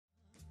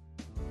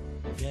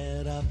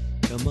Get up,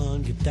 come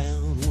on, get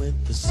down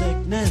with the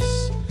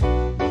sickness.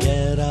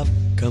 Get up,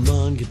 come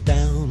on, get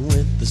down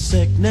with the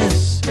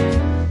sickness.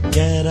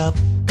 Get up,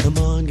 come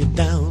on, get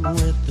down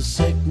with the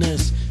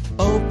sickness.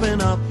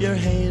 Open up your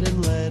hate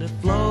and let it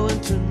flow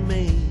into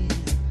me.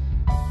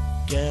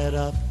 Get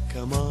up,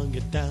 come on,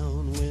 get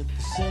down with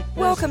the sickness.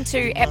 Welcome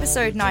to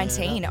episode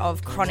 19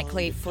 of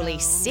Chronically Fully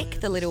Sick,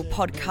 the little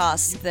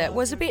podcast that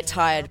was a bit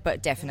tired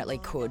but definitely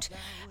could.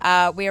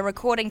 We are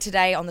recording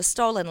today on the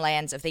stolen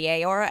lands of the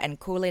Eora and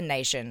Kulin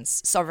nations.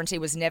 Sovereignty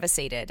was never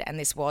ceded, and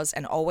this was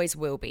and always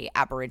will be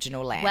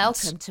Aboriginal land.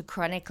 Welcome to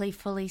Chronically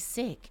Fully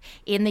Sick.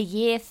 In the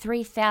year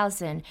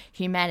 3000,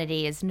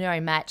 humanity is no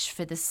match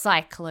for the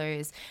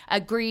Cyclos,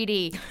 a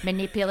greedy,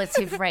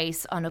 manipulative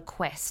race on a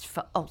quest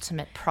for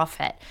ultimate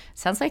profit.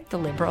 Sounds like the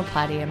Liberal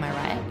Party, am I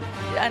right?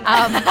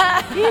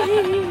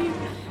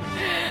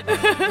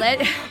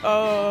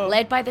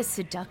 Led by the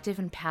seductive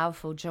and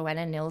powerful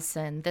Joanna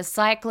Nilsson, the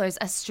Cyclos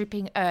are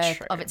stripping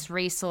Earth of its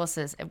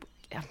resources.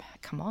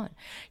 Come on.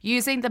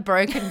 Using the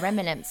broken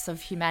remnants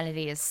of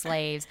humanity as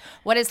slaves,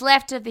 what is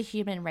left of the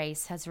human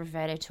race has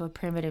reverted to a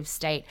primitive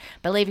state,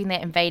 believing their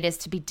invaders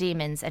to be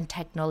demons and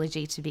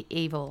technology to be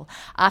evil.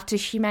 After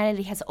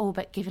humanity has all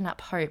but given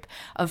up hope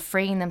of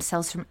freeing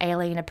themselves from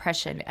alien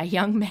oppression, a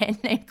young man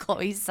named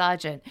Chloe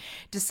Sargent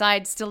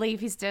decides to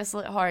leave his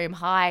desolate home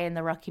high in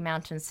the Rocky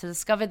Mountains to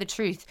discover the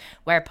truth,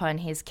 whereupon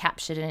he is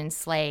captured and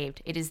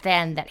enslaved. It is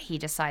then that he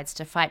decides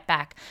to fight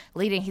back,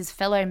 leading his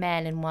fellow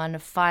man in one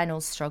final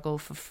struggle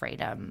for freedom.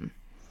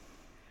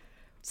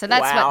 So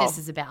that's what this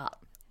is about.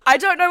 I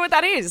don't know what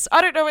that is.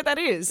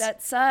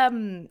 That's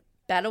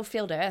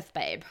Battlefield Earth,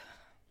 babe.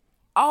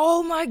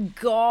 Oh my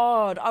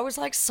God. I was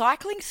like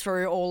cycling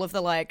through all of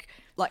the like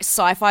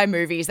sci-fi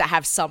movies that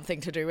have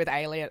something to do with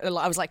alien.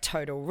 I was like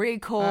Total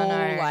Recall,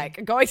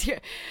 like going through.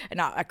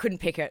 No, I couldn't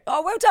pick it.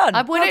 Oh, well done.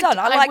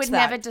 I would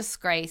never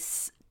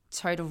disgrace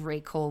Total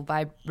Recall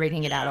by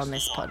reading it out on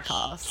this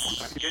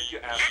podcast. Get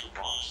your ass to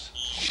Mars.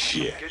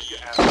 Shit. Get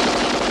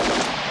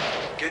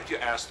your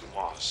ass to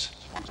Mars.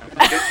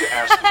 Get your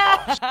ass to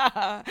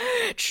Mars.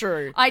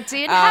 True. I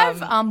did have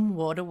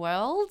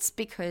Waterworlds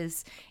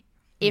because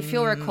if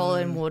you'll recall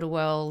in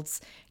Waterworlds,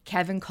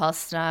 Kevin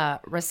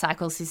Costner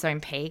recycles his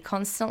own pee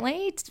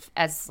constantly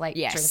as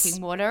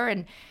drinking water,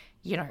 and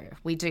you know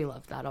we do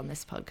love that on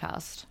this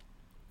podcast.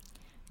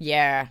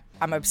 Yeah,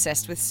 I'm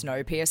obsessed with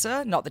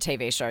Snowpiercer, not the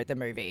TV show, the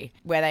movie,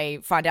 where they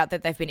find out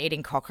that they've been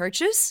eating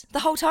cockroaches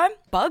the whole time.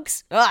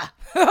 Bugs. What?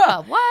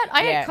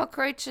 I ate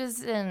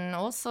cockroaches and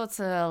all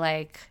sorts of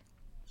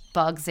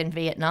bugs in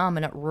Vietnam,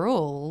 and it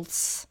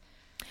rules.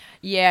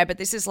 Yeah, but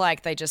this is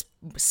like they just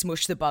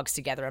smush the bugs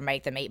together and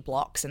make them eat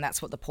blocks, and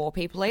that's what the poor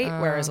people eat,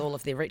 whereas all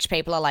of the rich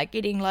people are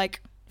eating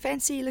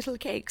fancy little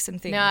cakes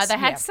and things. No, they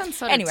had some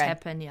sort of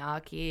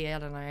teppanyaki, I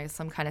don't know,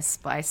 some kind of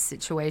spice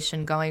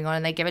situation going on,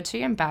 and they give it to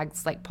you in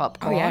bags like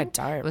popcorn. Oh, yeah,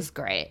 dope. It was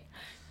great.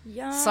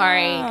 Yum.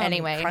 Sorry,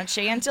 anyway.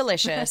 Crunchy and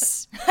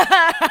delicious.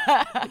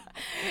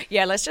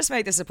 Yeah, let's just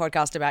make this a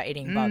podcast about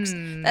eating bugs.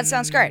 That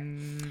sounds great.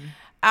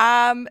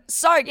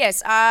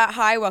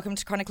 Hi, welcome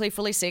to Chronically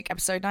Fully Sick,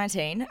 episode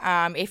 19.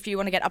 If you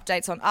want to get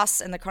updates on us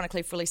and the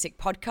Chronically Fully Sick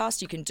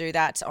podcast, you can do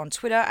that on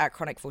Twitter at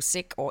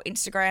ChronicFullSick or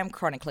Instagram,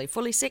 Chronically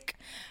Fully Sick.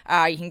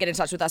 You can get in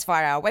touch with us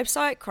via our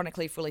website,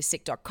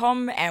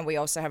 chronicallyfullysick.com, and we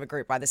also have a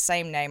group by the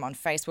same name on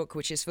Facebook,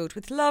 which is filled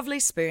with lovely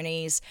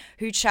spoonies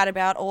who chat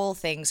about all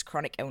things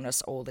chronic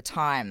illness all the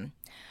time.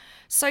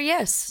 So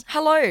yes,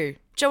 hello,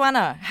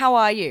 Joanna, how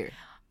are you?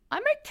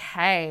 I'm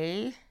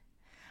okay.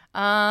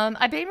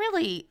 I've been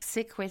really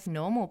sick with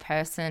normal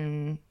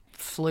person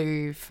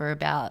flu for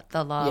about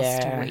the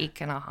last week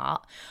and a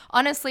half.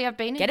 Honestly, I've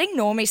been... Getting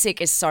normie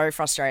sick is so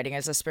frustrating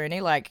as a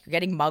spoonie,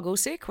 getting muggle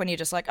sick when you're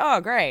just oh,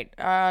 great,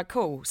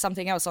 cool,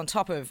 something else on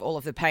top of all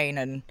of the pain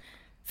and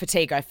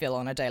fatigue I feel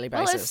on a daily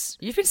basis.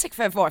 You've been sick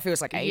for what feels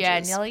like ages. Yeah,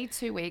 nearly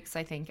 2 weeks,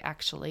 I think,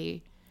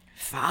 actually.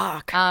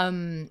 Fuck.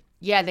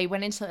 Yeah, they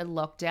went into a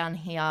lockdown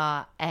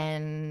here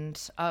and...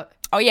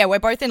 oh, yeah, we're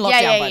both in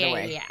lockdown, by the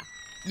way. Yeah.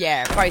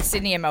 Yeah, both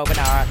Sydney and Melbourne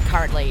are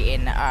currently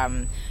in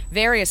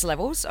various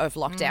levels of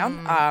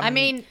lockdown. I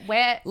mean,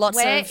 we're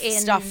in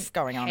stuff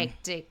going on.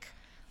 Hectic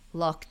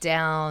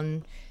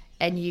lockdown,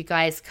 and you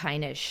guys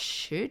kind of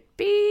should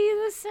be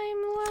the same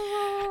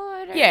level.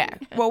 Yeah,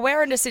 well,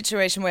 we're in a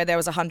situation where there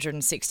was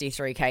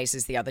 163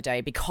 cases the other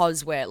day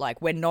because we're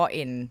not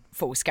in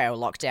full scale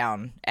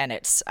lockdown, and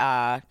it's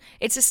a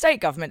state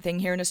government thing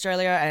here in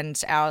Australia,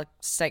 and our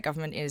state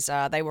government is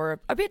they were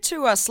a bit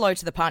too slow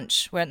to the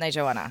punch, weren't they,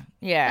 Joanna?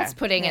 Yeah, that's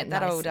putting it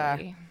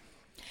nicely.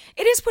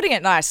 It is putting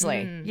it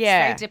nicely.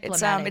 Yeah, it's very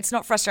diplomatic. It's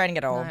not frustrating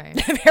at all. No.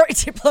 Very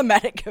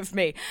diplomatic of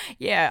me.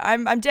 Yeah,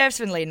 I'm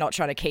definitely not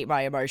trying to keep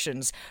my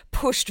emotions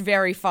pushed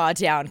very far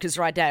down because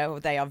right now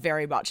they are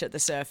very much at the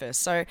surface.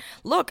 So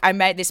look,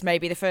 this may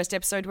be the first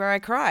episode where I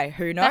cry.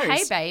 Who knows? But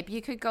hey, babe,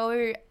 you could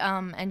go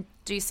and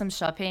do some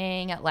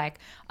shopping at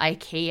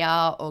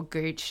IKEA or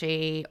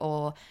Gucci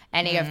or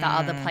any of the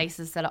other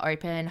places that are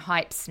open.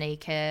 Hype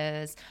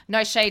sneakers.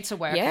 No shade to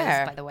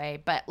workers, by the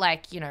way, but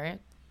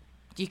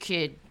you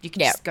could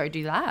just go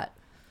do that.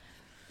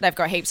 They've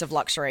got heaps of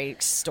luxury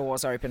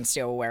stores open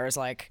still, whereas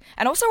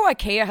and also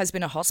IKEA has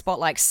been a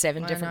hotspot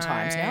 7 different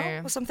times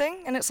now or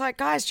something. And it's like,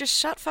 guys, just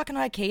shut fucking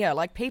IKEA.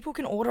 Like, people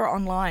can order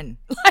online.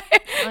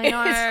 I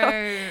know.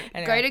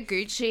 Anyway. Go to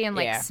Gucci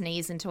and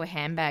sneeze into a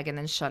handbag and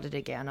then shut it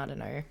again. I don't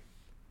know.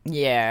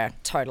 Yeah,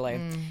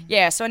 totally.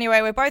 Yeah, so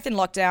anyway, we're both in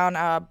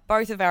lockdown.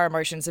 Both of our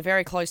emotions are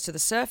very close to the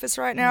surface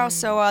right now.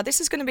 So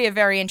this is going to be a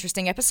very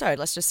interesting episode.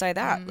 Let's just say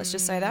that.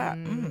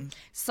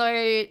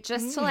 So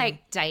just to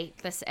date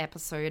this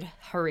episode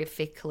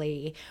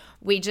horrifically,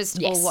 we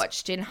just all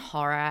watched in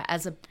horror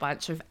as a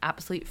bunch of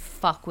absolute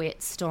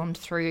fuckwits stormed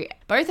through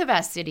both of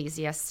our cities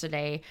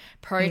yesterday,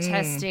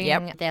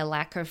 protesting their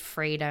lack of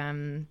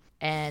freedom.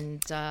 And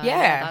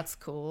that's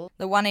cool.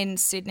 The one in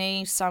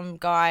Sydney, some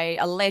guy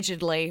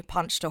allegedly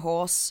punched a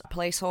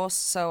police horse.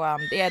 So,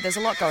 there's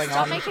a lot going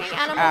on. Stop making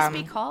animals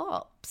be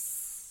cops.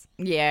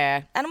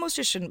 Yeah, animals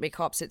just shouldn't be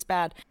cops. It's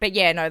bad. But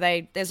yeah, no,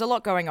 there's a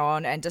lot going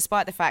on. And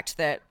despite the fact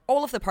that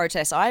all of the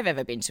protests I've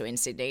ever been to in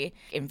Sydney,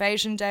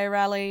 Invasion Day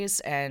rallies,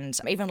 and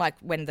even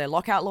when the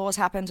lockout laws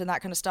happened and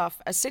that kind of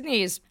stuff,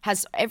 Sydney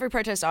has every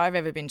protest I've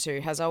ever been to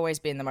has always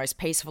been the most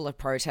peaceful of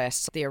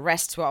protests. The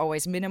arrests were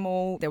always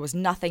minimal. There was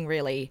nothing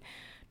really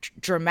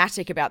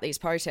dramatic about these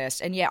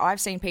protests. And yeah,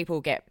 I've seen people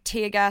get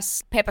tear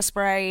gas, pepper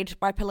sprayed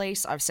by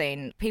police. I've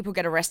seen people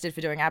get arrested for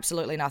doing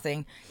absolutely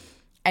nothing.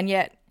 And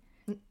yet,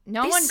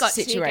 no one got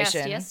tear gas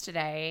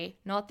yesterday.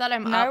 Not that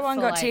I'm No one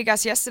got tear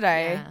gas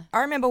yesterday. Yeah.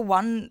 I remember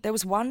there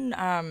was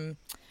one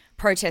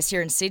protest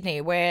here in Sydney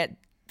where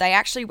they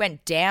actually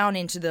went down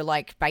into the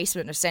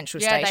basement of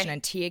Central Station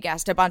and tear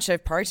gassed a bunch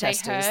of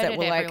protesters that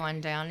were everyone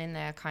down in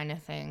there kind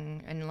of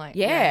thing, and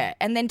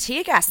and then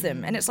tear gassed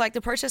them, and it's like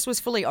the protest was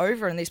fully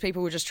over and these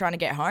people were just trying to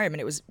get home,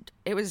 and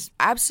it was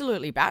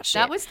absolutely batshit.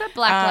 That was the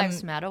Black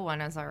Lives Matter one,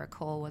 as I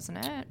recall,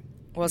 wasn't it?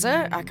 Was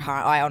it?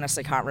 I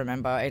honestly can't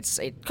remember. It's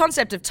a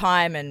concept of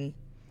time and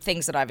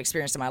things that I've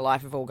experienced in my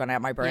life have all gone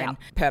out my brain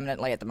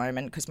permanently at the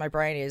moment, because my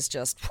brain is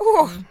just,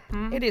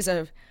 it is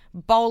a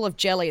bowl of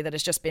jelly that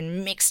has just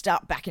been mixed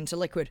up back into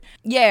liquid.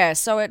 Yeah,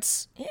 so I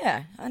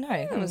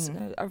know. That was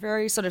a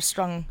very sort of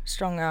strong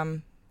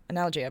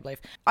analogy, I believe.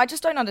 I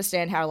just don't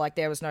understand how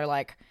there was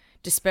no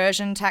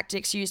dispersion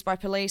tactics used by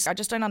police. I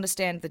just don't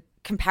understand the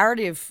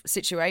comparative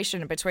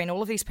situation between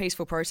all of these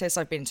peaceful protests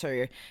I've been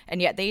to,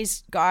 and yet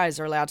these guys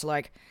are allowed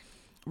to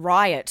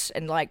riot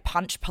and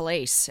punch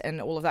police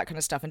and all of that kind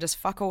of stuff, and just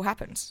fuck all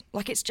happens.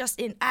 It's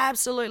just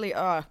absolutely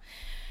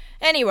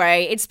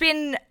Anyway, it's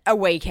been a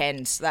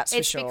weekend, that's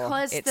for sure.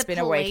 It's been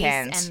a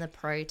weekend. And the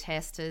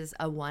protesters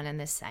are one and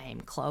the same,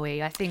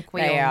 Chloe. I think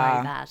we all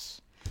know that.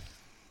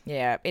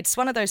 Yeah, it's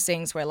one of those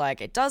things where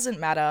it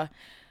doesn't matter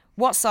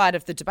what side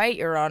of the debate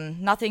you're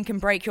on, nothing can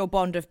break your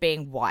bond of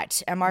being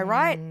white. Am I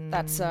right?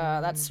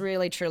 That's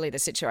really truly the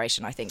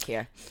situation, I think,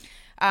 here.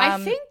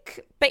 I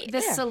think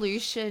the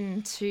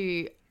solution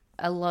to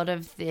a lot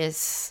of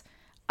this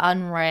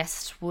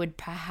unrest would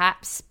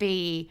perhaps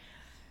be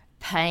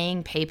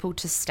paying people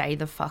to stay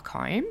the fuck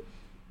home.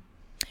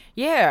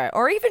 Yeah,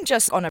 or even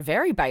just on a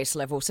very base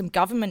level, some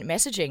government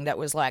messaging that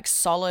was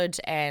solid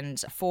and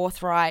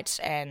forthright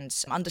and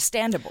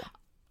understandable.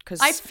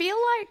 Because I feel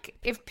like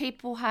if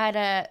people had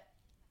a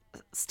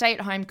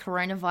stay-at-home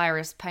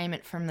coronavirus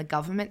payment from the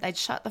government, they'd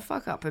shut the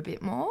fuck up a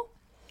bit more.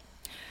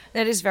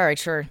 That is very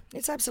true.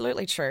 It's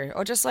absolutely true.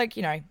 Or just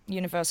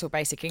universal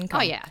basic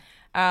income. Oh, yeah.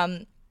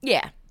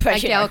 Yeah,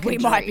 but we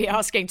might be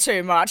asking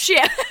too much.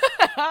 Yeah.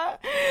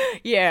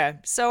 Yeah.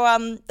 So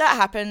that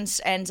happened,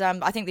 and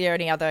I think the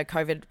only other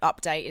COVID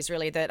update is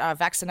really that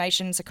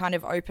vaccinations are kind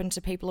of open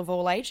to people of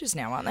all ages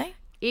now, aren't they?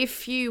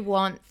 If you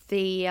want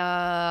the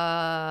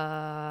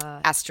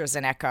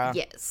AstraZeneca.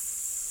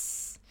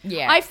 Yes.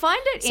 Yeah. I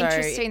find it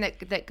interesting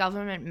that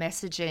government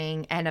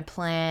messaging and a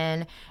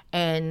plan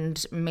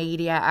and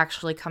media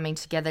actually coming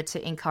together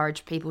to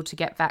encourage people to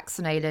get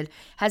vaccinated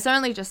has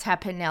only just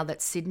happened now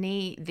that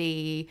Sydney,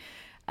 the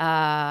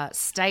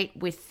state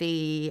with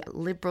the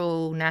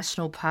Liberal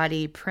National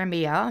Party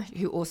premier,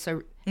 who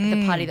also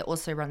the party that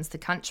also runs the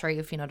country,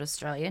 if you're not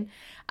Australian,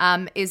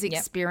 is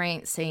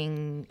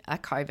experiencing a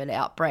COVID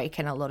outbreak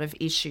and a lot of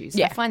issues.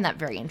 I find that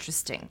very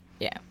interesting.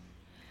 Yeah.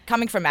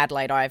 Coming from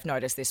Adelaide, I've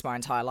noticed this my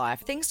entire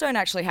life. Things don't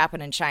actually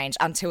happen and change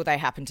until they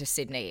happen to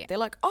Sydney. They're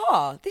like,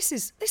 oh, this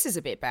is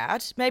a bit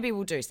bad. Maybe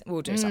we'll do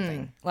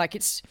something.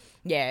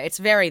 It's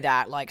very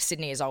that.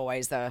 Sydney is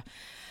always the,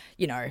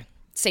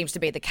 seems to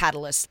be the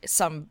catalyst.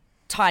 Some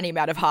tiny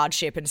amount of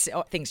hardship and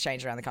things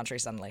change around the country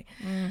suddenly.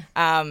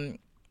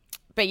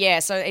 But yeah,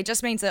 so it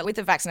just means that with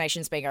the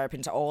vaccinations being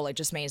open to all, it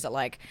just means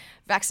that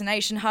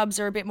vaccination hubs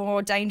are a bit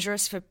more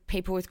dangerous for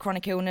people with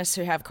chronic illness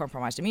who have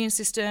compromised immune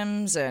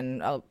systems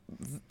and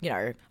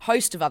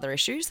host of other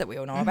issues that we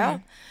all know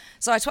about.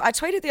 So I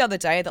tweeted the other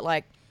day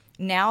that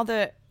now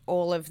that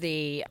all of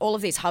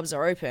these hubs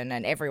are open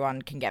and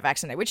everyone can get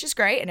vaccinated, which is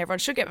great, and everyone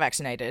should get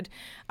vaccinated.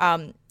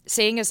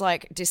 Seeing as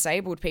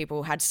disabled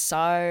people had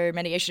so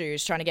many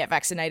issues trying to get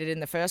vaccinated in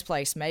the first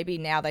place, maybe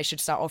now they should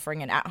start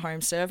offering an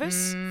at-home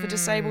service for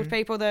disabled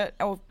people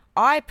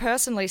I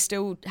personally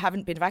still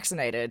haven't been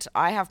vaccinated.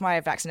 I have my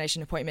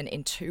vaccination appointment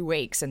in 2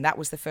 weeks, and that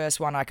was the first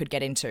one I could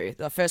get into.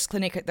 The first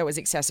clinic that was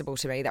accessible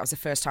to me, that was the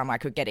first time I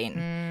could get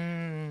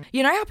in.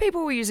 You know how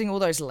people were using all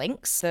those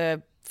links,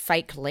 the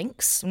fake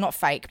links? Not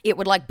fake. It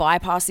would like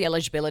bypass the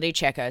eligibility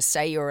checker,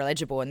 say you were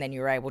eligible, and then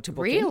you were able to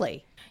book in.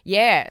 Really?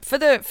 Yeah. For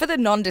the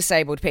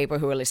non-disabled people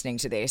who are listening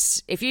to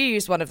this, if you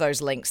used one of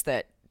those links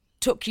that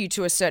took you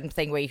to a certain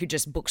thing where you could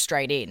just book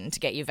straight in to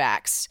get your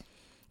vax,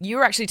 you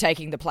were actually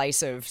taking the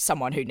place of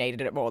someone who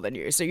needed it more than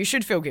you. So you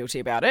should feel guilty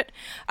about it.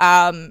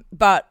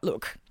 But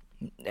look,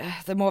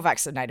 the more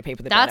vaccinated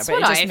people, the That's better.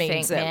 what But it just I means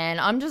think, that, man.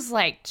 I'm just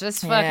like,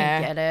 just fucking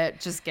get it.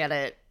 Just get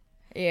it.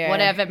 yeah,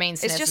 Whatever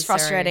means it's just necessary.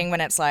 frustrating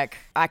when it's like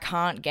I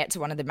can't get to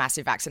one of the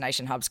massive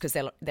vaccination hubs because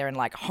they're in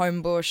like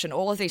Homebush and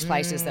all of these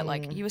places that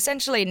like you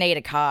essentially need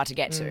a car to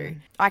get to.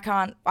 I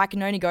can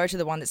only go to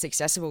the one that's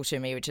accessible to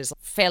me, which is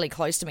fairly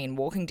close to me in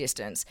walking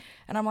distance.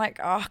 And I'm like,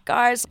 oh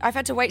guys, I've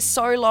had to wait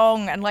so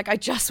long, and like I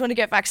just want to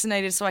get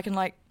vaccinated so I can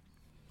like,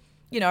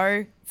 you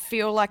know,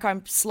 feel like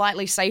I'm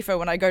slightly safer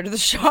when I go to the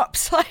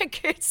shops.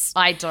 Like it's.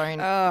 I don't.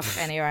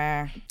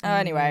 Anyway,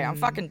 I'm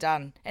fucking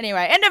done.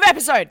 Anyway, end of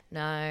episode.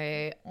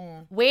 No.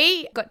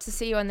 We got to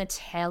see you on the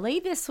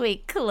telly this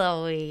week,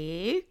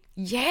 Chloe.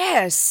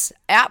 Yes,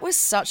 that was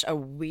such a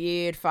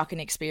weird fucking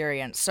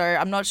experience. So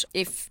I'm not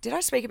did I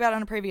speak about it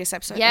on a previous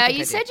episode? I Yeah, think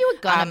you I said did. you were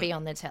going to be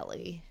on the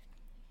telly.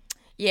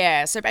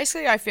 Yeah, so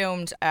basically I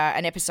filmed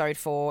an episode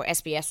for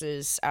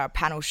SBS's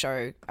panel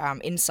show,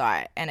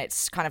 Insight, and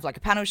it's kind of like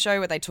a panel show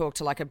where they talk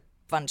to like a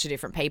bunch of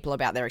different people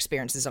about their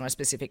experiences on a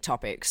specific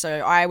topic. So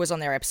I was on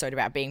their episode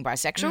about being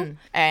bisexual,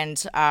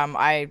 and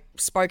I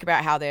spoke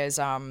about how there's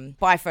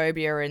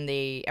biphobia in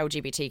the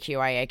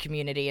LGBTQIA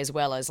community as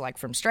well as like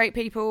from straight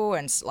people,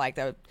 and like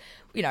the,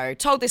 you know,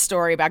 told this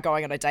story about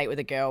going on a date with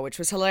a girl, which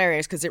was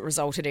hilarious because it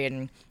resulted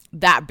in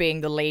that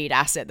being the lead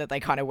asset that they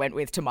kind of went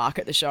with to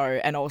market the show,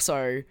 and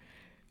also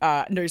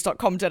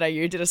news.com.au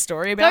did a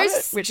story about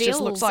Those it, which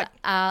just looks like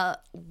are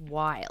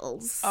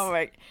wild. oh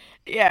my,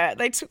 yeah,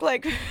 they took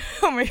like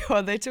oh my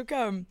god, they took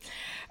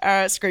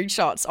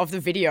screenshots of the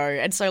video,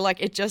 and so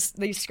like it just,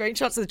 these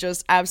screenshots are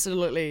just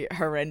absolutely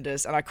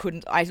horrendous, and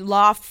I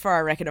laughed for I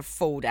reckon a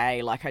full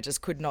day. Like I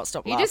just could not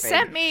stop You laughing. just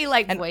sent me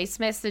like voice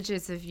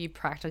messages of you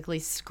practically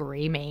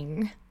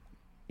screaming.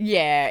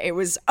 Yeah, it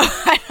was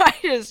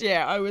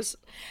I was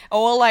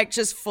all like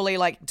just fully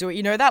like doing,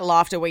 you know, that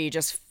laughter where you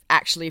just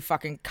actually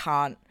fucking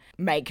can't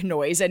make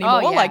noise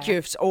anymore. yeah. Like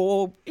you've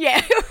all, yeah,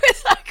 it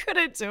was, I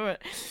couldn't do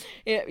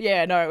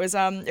it. No,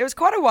 it was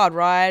quite a wild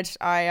ride.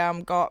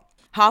 I got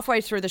halfway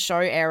through the show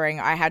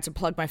airing, I had to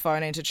plug my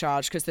phone into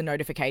charge because the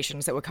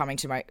notifications that were coming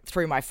to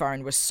through my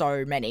phone were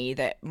so many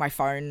that my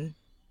phone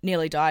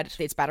nearly died.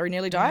 Its battery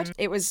nearly died.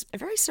 It was a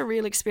very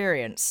surreal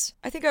experience.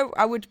 I think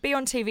I would be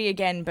on TV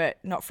again, but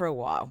not for a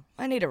while.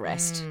 I need a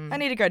rest. I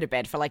need to go to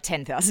bed for like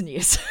 10,000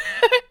 years.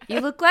 You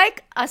look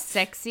like a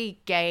sexy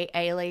gay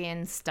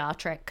alien Star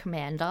Trek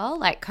commander,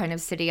 like kind of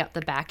sitting up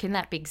the back in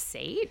that big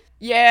seat.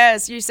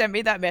 Yes, you sent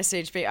me that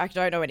message, but I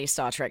don't know any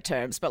Star Trek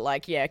terms, but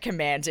like, yeah,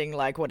 commanding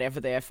like whatever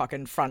their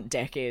fucking front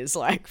deck is,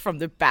 like from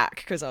the back,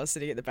 because I was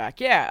sitting at the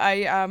back. Yeah,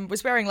 I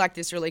was wearing like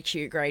this really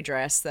cute grey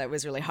dress that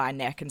was really high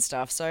neck and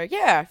stuff. So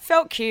yeah,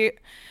 felt cute.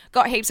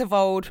 Got heaps of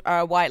old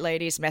white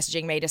ladies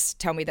messaging me to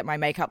tell me that my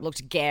makeup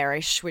looked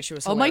garish, which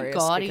was hilarious. Oh my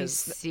God, are you because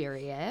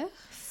serious?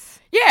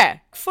 yeah,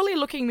 fully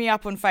looking me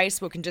up on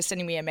Facebook and just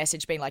sending me a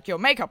message being like, your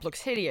makeup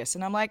looks hideous.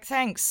 And I'm like,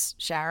 thanks,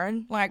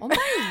 Sharon. Like, Oh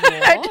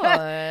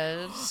my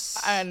Lord.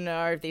 I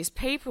know, these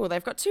people,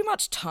 they've got too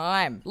much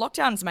time.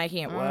 Lockdown's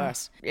making it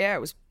worse. Yeah, it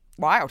was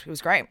wild. It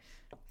was great.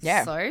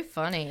 Yeah. So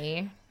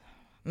funny.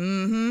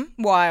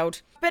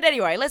 Wild. But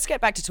anyway, let's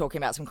get back to talking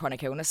about some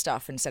chronic illness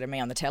stuff instead of me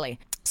on the telly.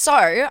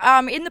 So,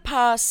 in the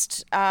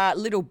past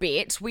little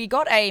bit, we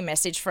got a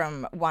message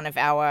from one of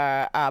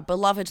our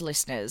beloved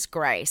listeners,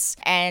 Grace,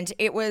 and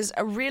it was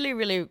a really,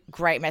 really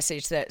great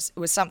message that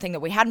was something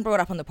that we hadn't brought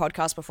up on the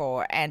podcast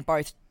before, and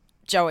both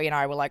Joey and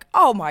I were like,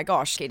 oh my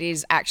gosh, it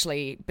is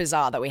actually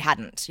bizarre that we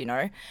hadn't, you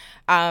know?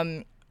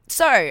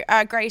 So,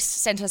 Grace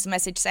sent us a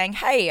message saying,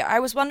 hey, I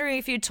was wondering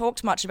if you'd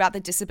talked much about the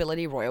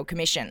Disability Royal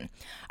Commission.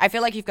 I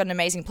feel like you've got an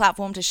amazing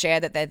platform to share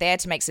that they're there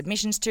to make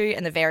submissions to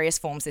and the various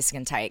forms this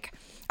can take.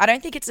 I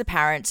don't think it's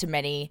apparent to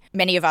many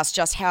of us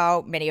just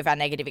how many of our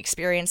negative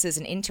experiences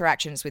and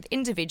interactions with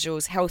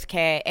individuals,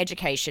 healthcare,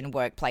 education,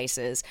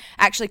 workplaces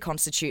actually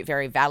constitute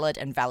very valid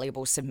and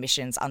valuable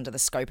submissions under the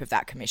scope of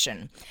that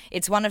commission.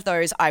 It's one of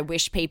those I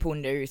wish people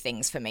knew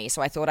things for me,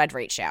 so I thought I'd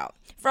reach out.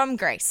 From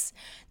Grace.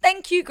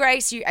 Thank you,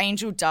 Grace, you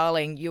angel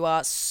darling. You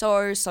are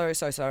so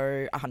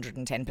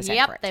 110%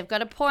 Yep, correct. they've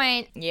got a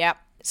point. Yep.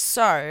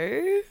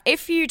 So,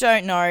 if you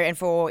don't know, and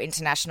for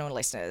international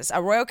listeners,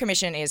 a royal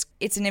commission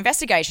it's an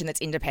investigation that's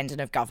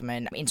independent of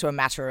government into a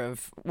matter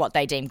of what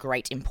they deem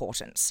great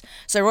importance.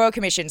 So, royal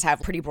commissions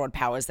have pretty broad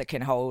powers that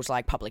can hold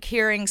like public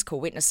hearings, call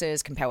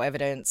witnesses, compel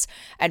evidence,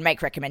 and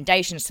make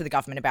recommendations to the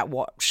government about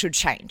what should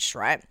change,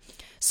 right?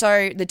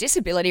 So the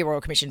Disability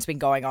Royal Commission's been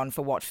going on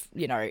for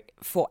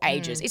for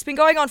ages. It's been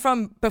going on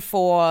from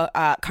before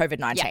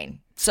COVID-19. Yeah.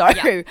 So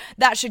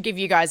that should give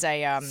you guys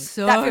a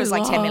that feels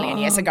like 10 million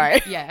years ago.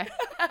 Yeah.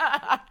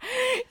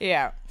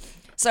 Yeah.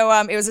 So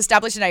it was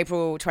established in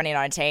April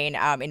 2019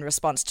 in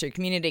response to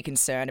community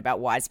concern about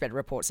widespread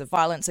reports of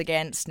violence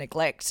against,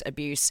 neglect,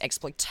 abuse,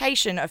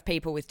 exploitation of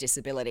people with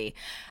disability.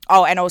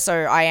 Oh, and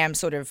also I am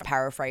sort of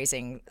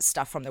paraphrasing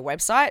stuff from the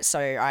website.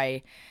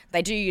 So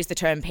they do use the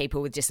term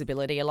people with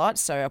disability a lot.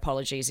 So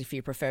apologies if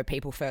you prefer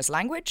people first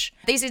language.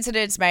 These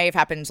incidents may have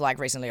happened like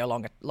recently or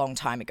long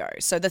time ago.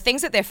 So the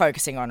things that they're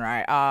focusing on,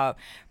 right, are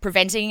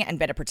preventing and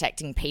better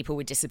protecting people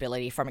with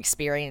disability from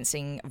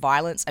experiencing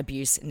violence,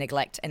 abuse,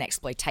 neglect, and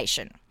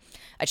exploitation.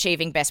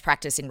 Achieving best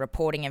practice in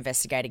reporting,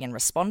 investigating, and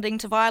responding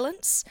to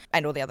violence,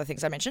 and all the other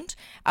things I mentioned,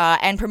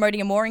 and promoting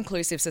a more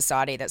inclusive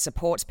society that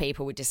supports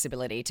people with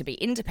disability to be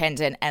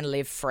independent and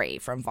live free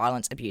from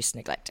violence, abuse,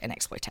 neglect, and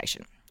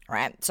exploitation.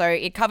 Right. So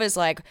it covers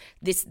like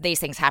these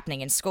things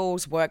happening in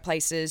schools,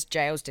 workplaces,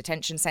 jails,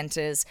 detention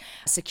centres,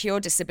 secure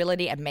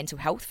disability and mental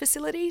health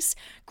facilities,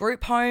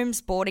 group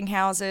homes, boarding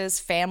houses,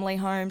 family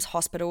homes,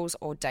 hospitals,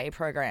 or day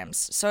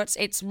programs. So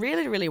it's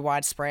really, really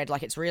widespread.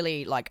 Like it's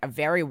really like a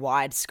very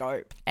wide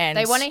scope. And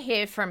they want to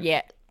hear from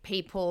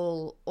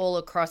people all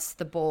across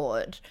the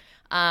board.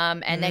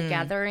 And they're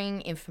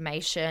gathering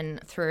information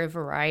through a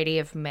variety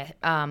of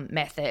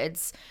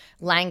methods,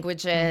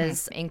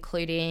 languages,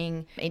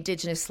 including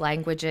Indigenous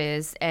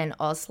languages and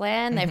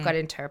Auslan. They've got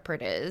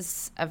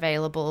interpreters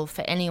available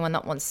for anyone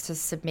that wants to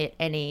submit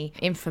any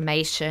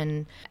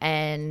information,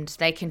 and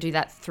they can do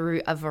that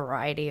through a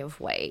variety of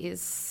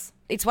ways.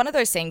 It's one of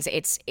those things,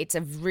 it's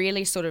a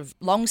really sort of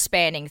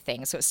long-spanning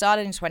thing. So it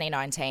started in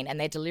 2019 and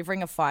they're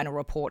delivering a final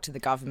report to the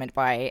government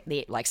by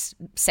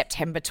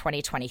September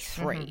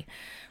 2023,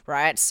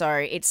 right? So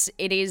it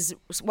is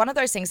one of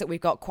those things that we've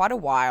got quite a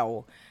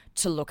while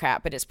to look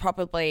at, but it's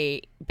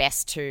probably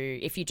best to,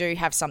 if you do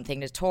have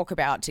something to talk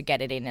about, to get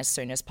it in as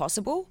soon as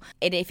possible.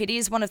 If it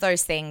is one of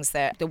those things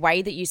that the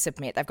way that you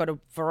submit, they've got a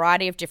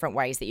variety of different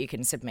ways that you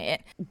can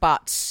submit,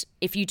 but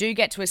if you do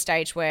get to a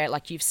stage where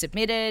like you've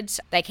submitted,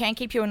 they can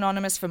keep you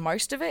anonymous for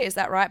most of it, is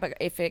that right? But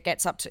if it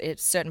gets up to a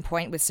certain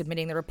point with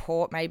submitting the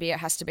report, maybe it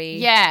has to be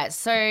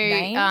so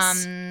they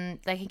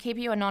can keep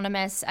you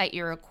anonymous at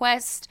your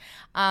request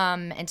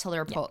until the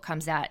report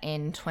comes out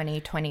in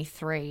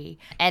 2023.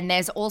 And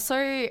there's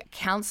also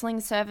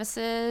counselling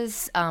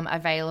services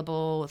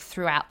available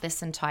throughout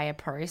this entire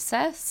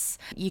process.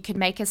 You can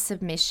make a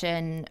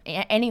submission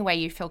any way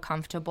you feel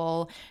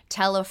comfortable: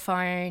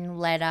 telephone,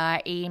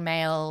 letter,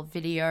 email,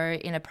 video,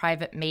 in a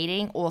private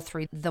meeting, or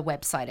through the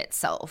website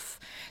itself.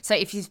 So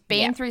if you've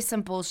been through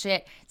some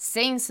bullshit,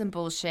 seen some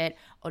bullshit,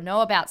 or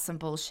know about some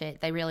bullshit,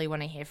 they really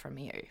want to hear from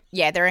you.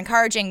 Yeah, they're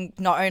encouraging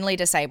not only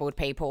disabled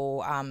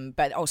people,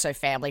 but also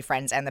family,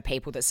 friends, and the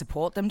people that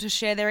support them to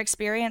share their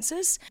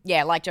experiences.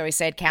 Yeah, like Joey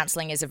said,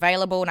 counselling is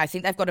available, and I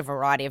think they've got a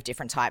variety of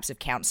different types of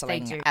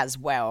counselling as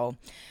well.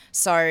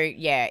 So,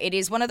 yeah, it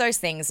is one of those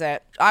things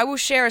that I will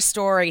share a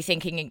story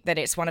thinking that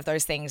it's one of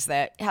those things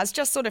that has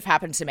just sort of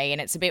happened to me, and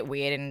it's a bit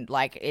weird and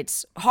like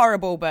it's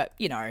horrible, but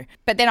you know.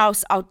 But then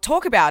I'll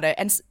talk about it,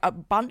 and a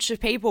bunch of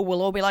people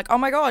will all be like, "Oh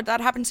my God,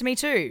 that happened to me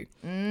too."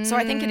 So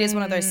I think it is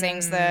one of those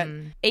things that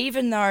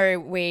even though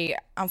we,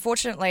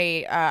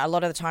 unfortunately, a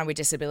lot of the time with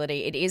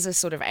disability, it is a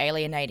sort of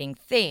alienating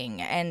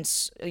thing. And,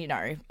 you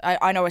know,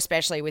 I know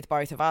especially with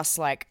both of us,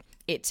 like,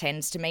 it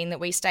tends to mean that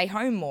we stay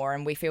home more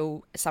and we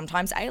feel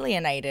sometimes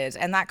alienated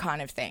and that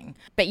kind of thing.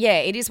 But yeah,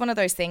 it is one of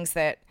those things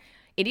that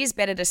it is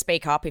better to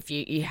speak up if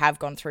you have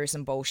gone through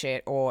some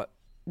bullshit or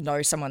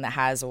know someone that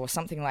has or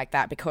something like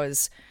that,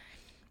 because,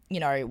 you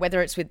know,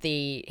 whether it's with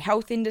the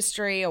health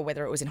industry or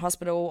whether it was in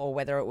hospital or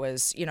whether it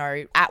was, you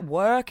know, at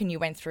work and you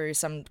went through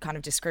some kind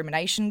of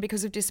discrimination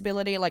because of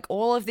disability, like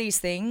all of these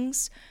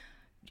things,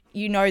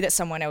 you know that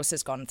someone else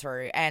has gone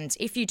through. And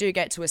if you do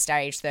get to a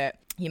stage that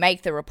you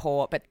make the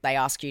report, but they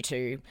ask you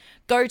to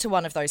go to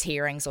one of those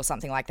hearings or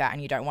something like that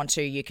and you don't want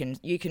to, you can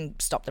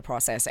stop the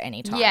process at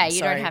any time. Yeah,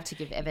 you don't have to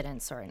give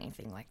evidence or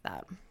anything like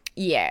that.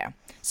 Yeah.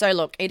 So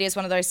look, it is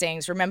one of those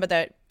things. Remember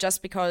that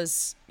just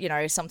because, you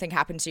know, something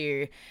happened to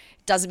you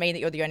doesn't mean that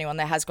you're the only one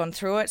that has gone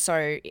through it.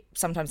 So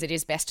sometimes it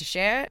is best to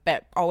share,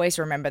 but always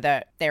remember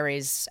that there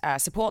is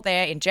support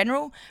there in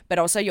general, but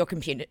also your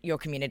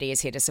community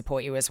is here to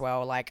support you as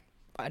well. Like,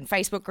 and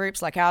Facebook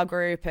groups like our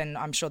group, and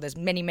I'm sure there's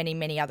many, many,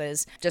 many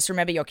others. Just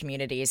remember your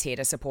community is here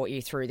to support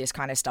you through this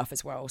kind of stuff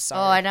as well. So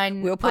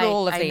we'll put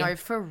all of I know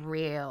for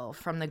real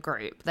from the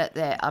group that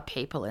there are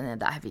people in there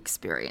that have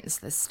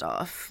experienced this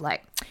stuff.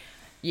 Like,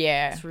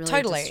 yeah, it's really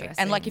totally. distressing.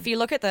 And like if you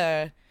look at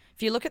the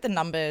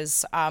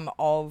numbers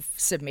of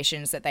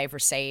submissions that they've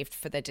received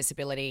for the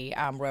Disability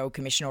Royal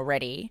Commission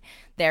already,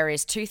 there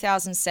is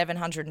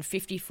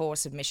 2,754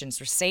 submissions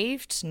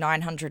received,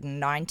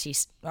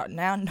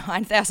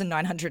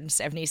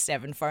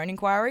 9,977 phone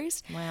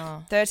inquiries,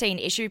 wow, 13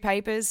 issue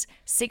papers,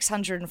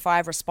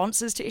 605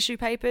 responses to issue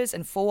papers,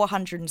 and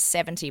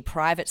 470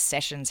 private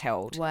sessions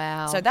held.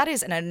 Wow. So that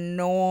is an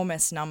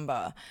enormous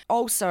number.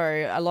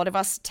 Also, a lot of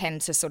us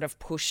tend to sort of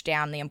push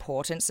down the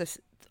importance of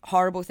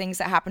horrible things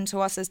that happen to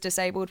us as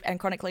disabled and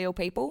chronically ill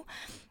people.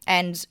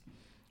 And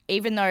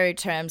even though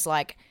terms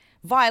like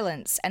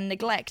violence and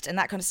neglect and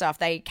that kind of stuff,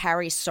 they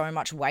carry so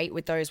much weight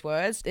with those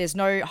words. There's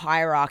no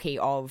hierarchy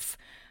of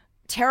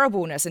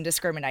terribleness and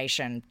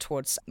discrimination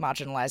towards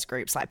marginalized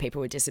groups like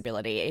people with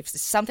disability. If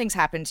something's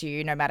happened to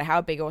you, no matter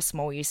how big or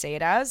small you see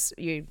it as,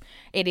 it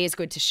is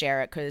good to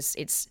share it, because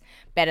it's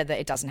better that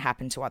it doesn't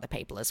happen to other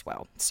people as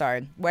well.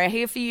 So we're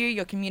here for you,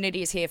 your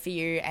community is here for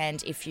you,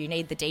 and if you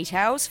need the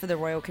details for the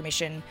Royal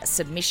Commission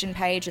submission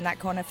page and that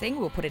kind of thing,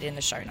 we'll put it in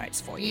the show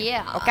notes for you.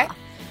 Yeah. Okay?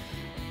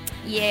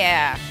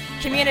 Yeah.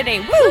 Community.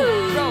 Woo!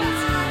 Rolls.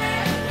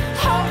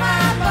 Hold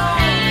my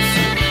bones,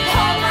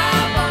 hold my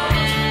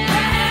bones,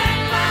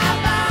 break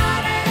my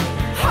body.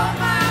 Hold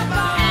my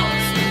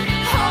bones,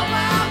 hold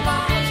my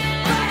bones,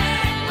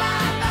 break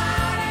my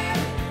body.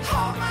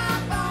 Hold my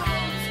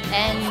bones.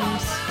 And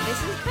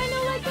this is kind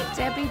of like a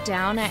Debbie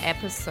Downer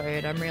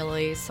episode. I'm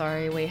really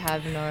sorry we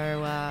have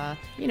no,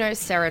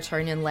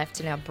 serotonin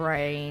left in our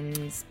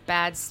brains.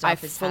 Bad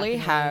stuff is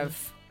happening.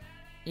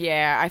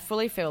 I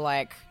fully feel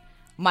like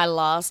my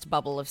last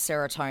bubble of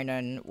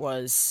serotonin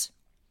was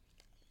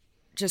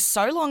just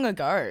so long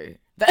ago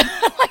that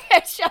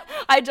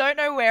I don't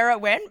know where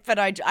it went, but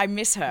I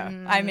miss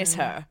her. I miss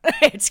her.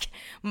 It's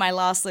my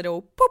last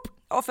little poop,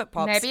 off it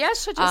pops. Maybe I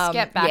should just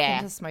get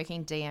back into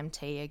smoking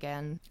DMT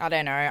again. I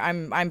don't know.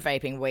 I'm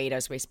vaping weed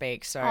as we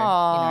speak, so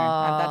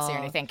that's the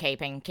only thing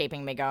keeping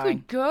me going.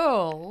 Good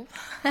girl.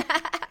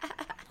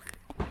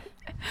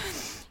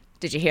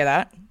 Did you hear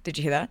that?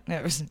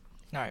 No,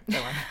 don't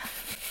worry.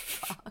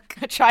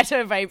 I tried to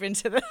vape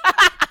into the...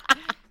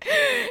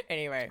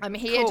 Anyway. I'm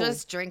here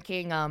just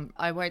drinking,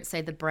 I won't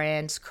say the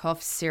brand,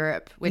 cough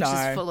syrup, which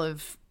is full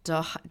of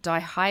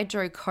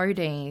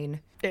dihydrocodeine.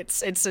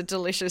 It's a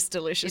delicious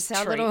It's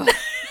our treat.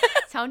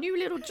 it's our new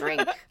little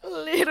drink.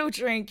 Little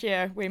drink,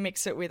 yeah. We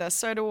mix it with our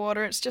soda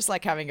water. It's just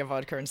like having a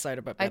vodka and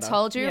soda, but I better.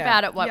 told you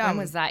about it. When Yum.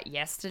 was that?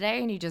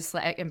 Yesterday? And you just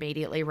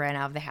immediately ran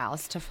out of the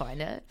house to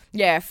find it.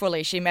 Yeah,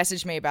 fully. She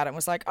messaged me about it and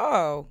was like,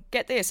 oh,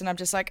 get this. And I'm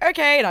just like,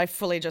 okay. And I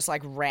fully just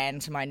like ran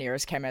to my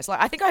nearest chemist.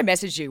 Like, I think I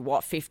messaged you,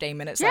 15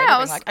 minutes later? I being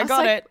was I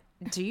got it.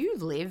 Do you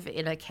live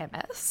in a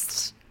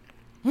chemist?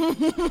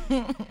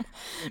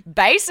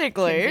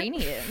 Basically.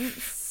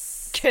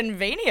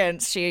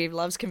 Convenience. She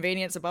loves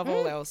convenience above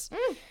all else.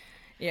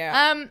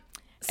 Yeah.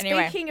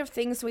 Anyway. Speaking of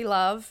things we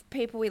love,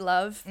 people we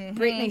love,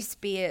 Britney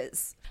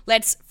Spears.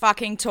 Let's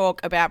fucking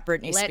talk about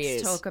Britney Let's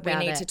Spears. talk about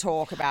We need it. to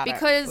talk about it.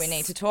 Because we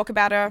need to talk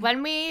about her.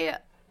 When we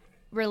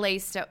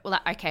released it,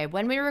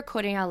 when we were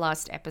recording our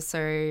last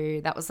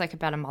episode, that was like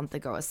about a month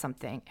ago or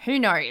something. Who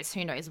knows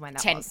when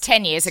that was?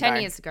 10 years ago.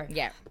 10 years ago.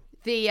 Yeah.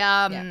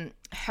 The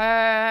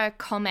her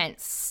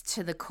comments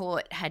to the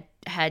court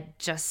had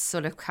just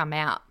sort of come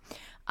out.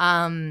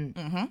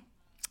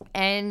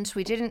 And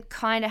we didn't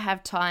kind of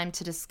have time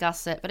to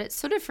discuss it, but it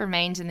sort of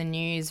remained in the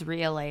news,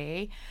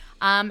 really.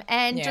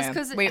 Just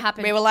because it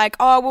happened, we were like,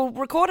 oh, we'll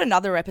record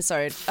another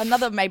episode,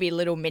 another maybe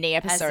little mini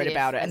episode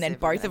about it, and then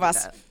both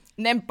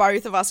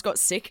of us got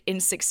sick in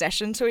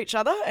succession to each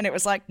other, and it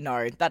was like,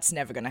 no, that's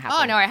never going to happen.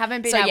 Oh no, I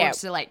haven't been able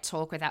to like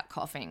talk without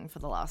coughing for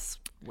the last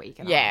week.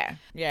 And a half.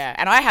 Yeah,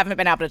 and I haven't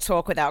been able to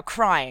talk without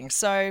crying,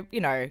 so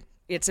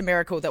it's a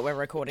miracle that we're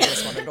recording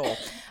this one at all.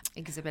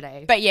 Exhibit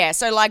A. But yeah,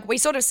 so like we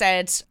sort of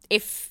said,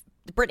 if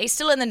Britney's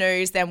still in the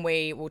news, then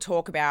we will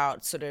talk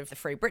about sort of the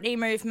Free Britney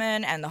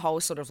movement and the whole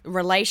sort of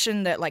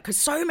relation that because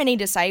so many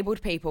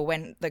disabled people,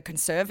 when the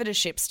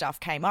conservatorship stuff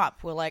came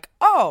up, were like,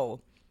 oh,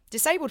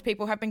 disabled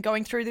people have been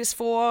going through this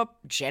for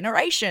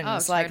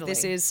generations. Oh, like totally.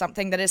 this is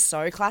something that is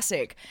so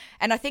classic.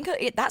 And I think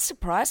that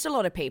surprised a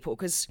lot of people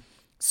because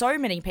so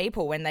many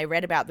people, when they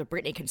read about the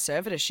Britney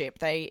conservatorship,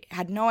 they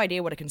had no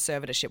idea what a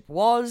conservatorship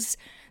was.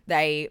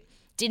 They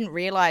didn't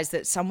realize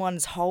that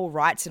someone's whole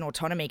rights and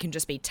autonomy can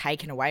just be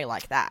taken away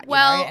like that.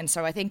 Well, and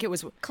so I think it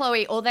was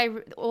Chloe, or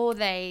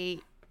they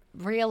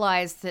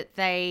realized that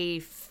they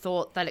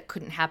thought that it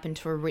couldn't happen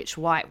to a rich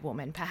white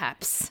woman,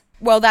 perhaps.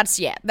 well,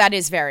 that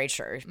is very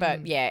true.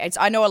 But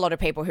I know a lot of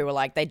people who were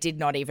like they did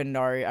not even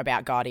know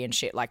about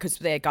guardianship, like because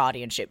they're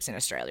guardianships in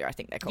Australia, I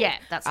think they're called. Yeah,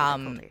 that's what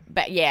they're called.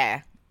 But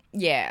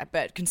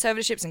but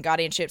conservatorships and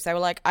guardianships, they were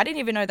like, I didn't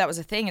even know that was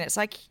a thing. And it's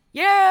like,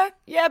 yeah,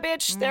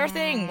 bitch, they're a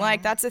thing.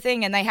 Like, that's a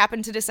thing. And they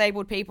happen to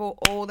disabled people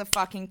all the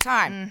fucking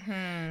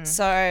time.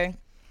 So,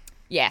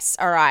 yes,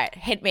 all right,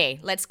 hit me.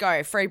 Let's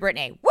go. Free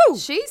Britney. Woo!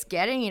 She's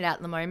getting it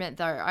at the moment,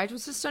 though. I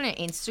was just on her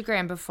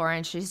Instagram before,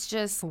 and she's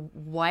just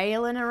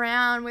wailing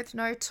around with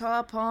no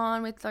top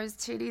on, with those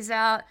titties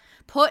out.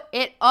 Put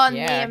it on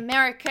the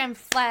American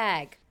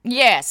flag.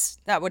 Yes,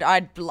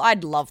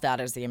 I'd love that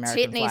as the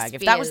American Britney flag.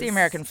 If that was the Spears.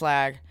 American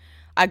flag,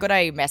 I got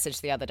a message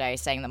the other day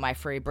saying that my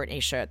Free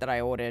Britney shirt that I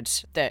ordered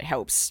that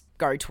helps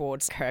go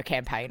towards her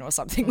campaign or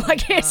something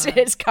like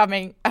it's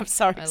coming. I'm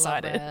so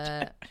excited.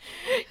 Love it.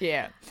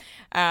 Yeah.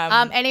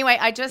 Anyway,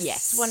 I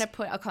just want to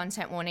put a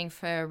content warning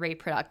for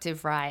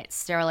reproductive rights,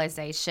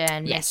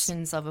 sterilization,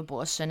 mentions of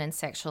abortion and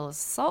sexual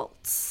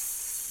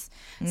assaults.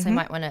 So you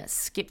might want to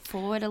skip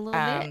forward a little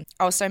bit.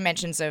 Also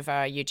mentions of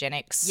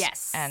eugenics.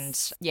 Yes. And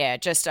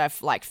just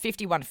like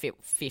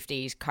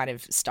 5150 kind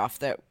of stuff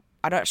that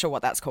I'm not sure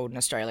what that's called in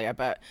Australia,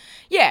 but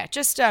yeah,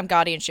 just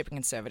guardianship and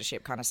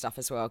conservatorship kind of stuff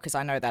as well, because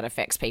I know that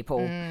affects people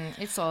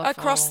It's awful.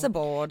 across the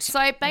board.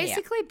 So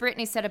basically,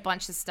 Britney said a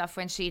bunch of stuff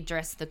when she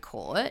addressed the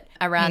court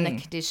around the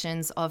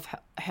conditions of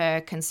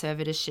her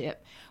conservatorship,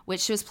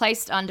 which she was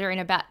placed under in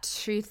about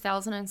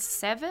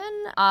 2007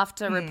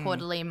 after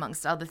reportedly,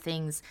 amongst other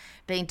things,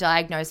 being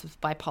diagnosed with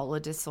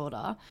bipolar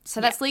disorder. So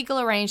that's legal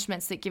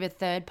arrangements that give a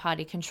third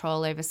party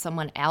control over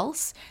someone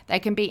else. They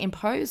can be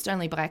imposed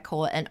only by a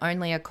court, and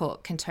only a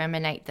court can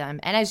terminate them.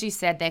 And as you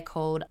said, they're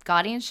called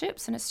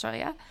guardianships in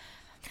Australia.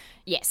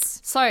 Yes.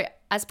 So,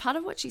 as part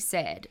of what she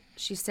said,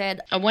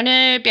 I want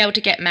to be able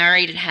to get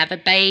married and have a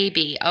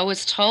baby. I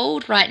was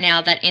told right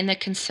now that in the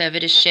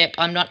conservatorship,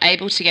 I'm not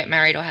able to get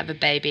married or have a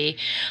baby.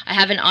 I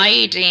have an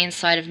IUD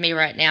inside of me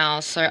right now,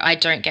 so I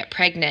don't get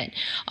pregnant.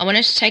 I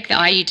wanted to take the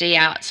IUD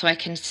out so I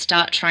can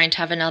start trying to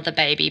have another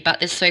baby, but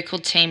this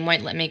so-called team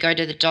won't let me go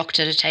to the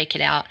doctor to take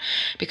it out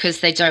because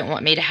they don't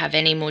want me to have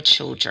any more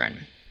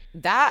children.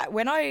 That,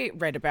 when I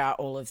read about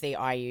all of the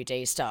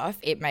IUD stuff,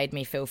 it made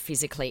me feel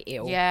physically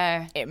ill.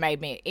 Yeah.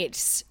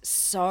 It's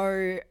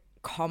so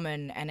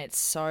common and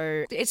it's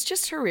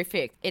just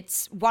horrific.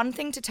 It's one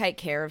thing to take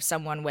care of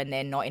someone when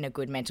they're not in a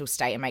good mental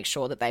state and make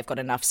sure that they've got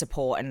enough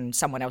support and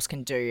someone else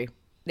can do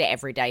their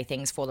everyday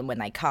things for them when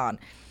they can't.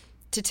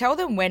 To tell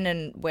them when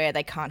and where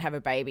they can't have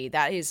a baby,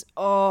 that is,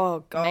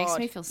 oh God. Makes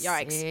me feel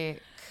Yikes.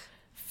 sick.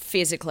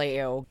 Physically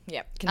ill.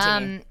 Yep,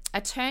 continue.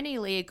 Attorney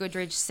Leah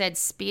Goodridge said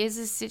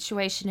Spears'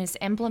 situation is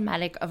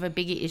emblematic of a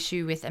bigger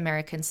issue with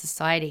American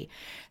society.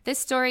 This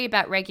story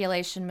about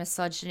regulation,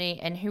 misogyny,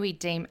 and who we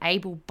deem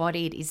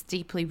able-bodied is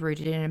deeply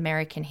rooted in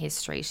American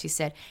history, she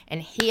said,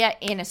 and here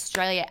in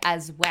Australia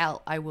as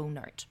well, I will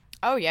note.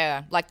 Oh,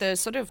 yeah. Like the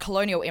sort of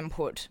colonial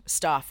input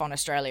stuff on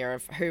Australia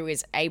of who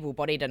is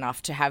able-bodied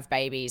enough to have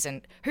babies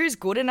and who's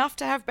good enough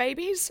to have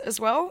babies as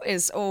well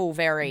is all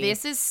very...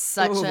 This is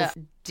such a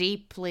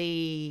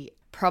deeply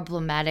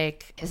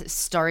problematic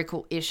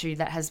historical issue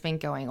that has been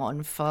going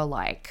on for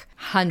like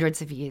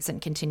hundreds of years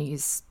and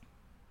continues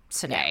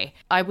today.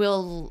 I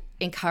will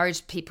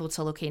encourage people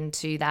to look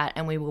into that,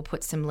 and we will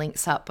put some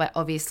links up, but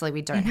obviously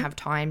we don't have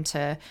time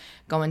to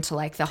go into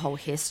like the whole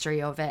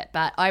history of it.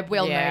 But I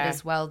will note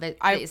as well that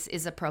this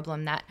is a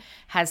problem that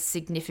has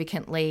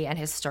significantly and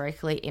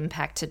historically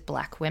impacted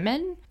Black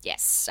women.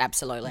 Yes,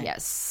 absolutely.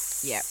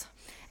 Yes. Yep.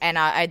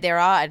 And there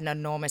are an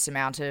enormous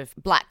amount of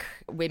Black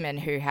women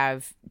who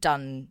have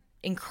done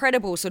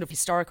incredible sort of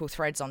historical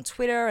threads on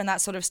Twitter and that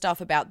sort of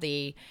stuff about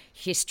the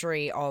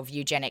history of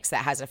eugenics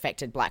that has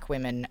affected Black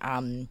women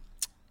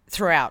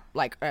throughout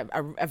like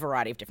a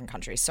variety of different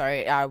countries.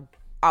 So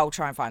I'll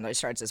try and find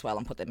those threads as well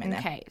and put them in there.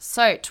 Okay,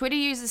 so Twitter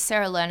user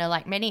Sarah Lerner,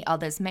 like many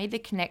others, made the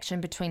connection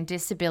between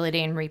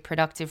disability and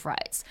reproductive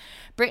rights.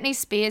 Britney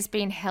Spears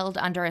being held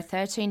under a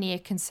 13-year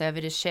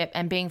conservatorship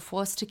and being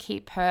forced to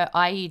keep her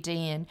IUD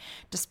in,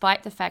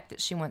 despite the fact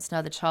that she wants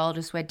another child,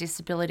 is where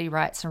disability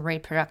rights and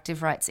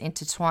reproductive rights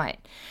intertwine.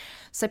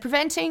 So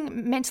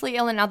preventing mentally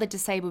ill and other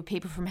disabled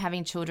people from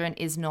having children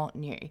is not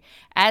new.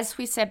 As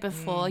we said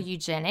before,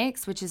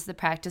 eugenics, which is the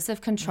practice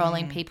of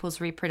controlling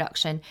people's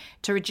reproduction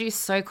to reduce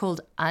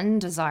so-called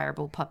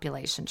undesirable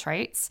population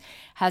traits,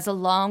 has a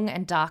long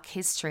and dark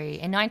history.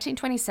 In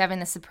 1927,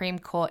 the Supreme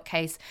Court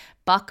case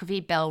Buck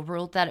v. Bell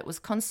ruled that it was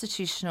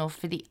constitutional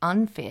for the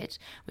unfit,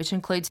 which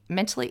includes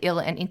mentally ill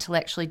and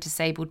intellectually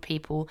disabled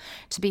people,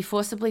 to be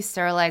forcibly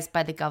sterilised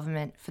by the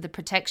government for the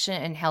protection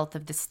and health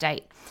of the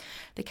state.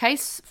 The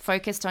case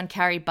focused on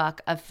Carrie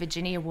Buck, a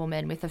Virginia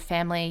woman with a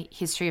family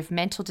history of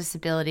mental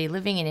disability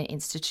living in an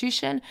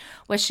institution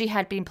where she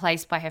had been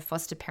placed by her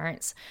foster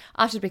parents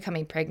after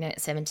becoming pregnant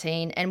at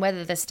 17, and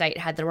whether the state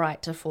had the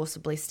right to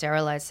forcibly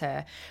sterilise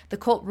her. The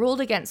court ruled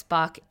against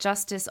Buck.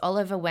 Justice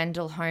Oliver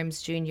Wendell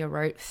Holmes Jr.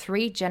 wrote,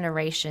 "3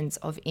 generations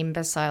of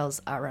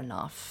imbeciles are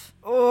enough."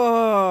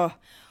 Oh,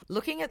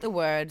 looking at the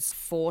words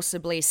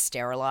forcibly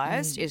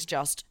sterilised is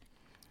just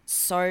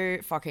so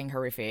fucking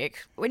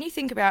horrific. When you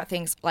think about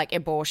things like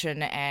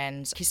abortion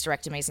and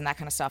hysterectomies and that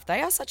kind of stuff,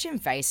 they are such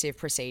invasive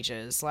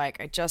procedures. Like,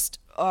 it just,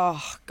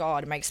 oh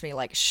God, it makes me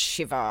like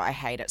shiver. I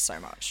hate it so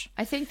much.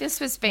 I think this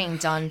was being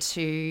done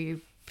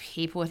to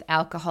people with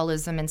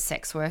alcoholism and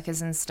sex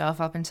workers and stuff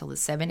up until the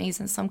 70s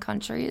in some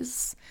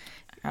countries.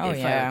 If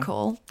I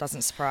recall.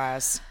 Doesn't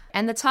surprise.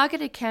 And the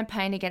targeted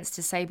campaign against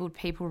disabled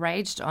people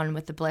raged on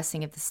with the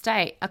blessing of the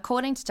state.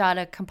 According to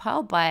data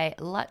compiled by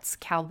Lutz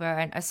Kalber,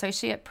 an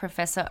associate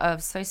professor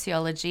of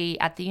sociology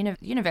at the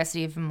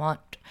University of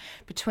Vermont,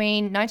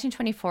 between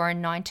 1924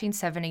 and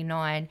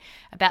 1979,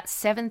 about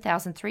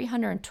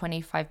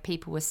 7,325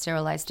 people were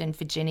sterilised in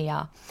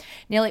Virginia.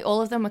 Nearly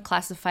all of them were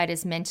classified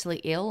as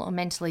mentally ill or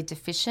mentally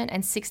deficient,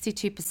 and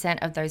 62%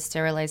 of those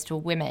sterilised were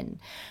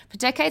women. For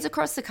decades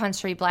across the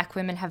country, Black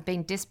women have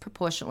been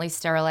disproportionately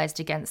sterilised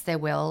against their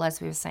will, control,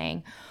 as we were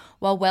saying,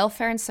 while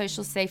welfare and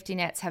social safety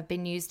nets have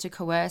been used to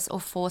coerce or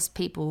force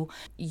people,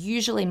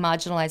 usually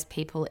marginalized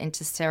people,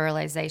 into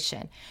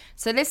sterilization.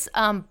 So this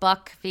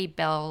Buck v.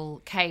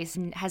 Bell case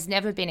has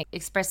never been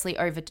expressly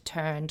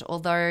overturned,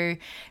 although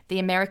the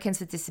Americans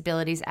with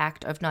Disabilities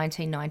Act of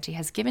 1990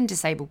 has given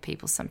disabled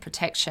people some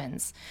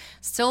protections.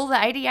 Still, the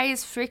ADA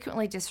is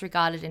frequently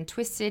disregarded and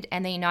twisted,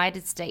 and the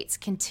United States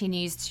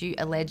continues to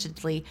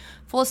allegedly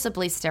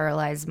forcibly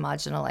sterilize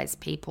marginalized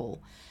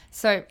people.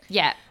 So,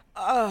 yeah.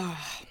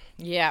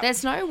 Yeah.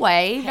 There's no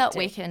way that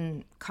we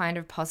can kind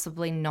of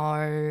possibly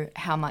know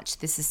how much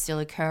this is still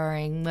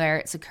occurring, where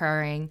it's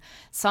occurring.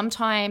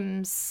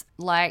 Sometimes,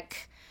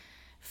 like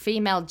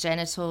female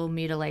genital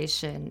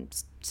mutilation,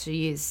 to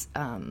use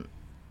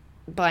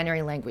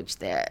binary language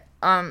there,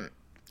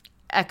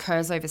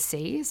 occurs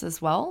overseas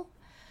as well.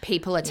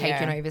 People are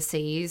taken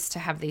overseas to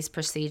have these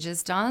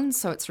procedures done,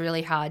 so it's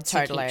really hard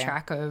to keep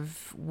track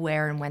of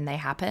where and when they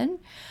happen.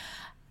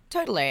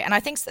 Totally. And I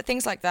think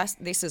things like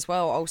this as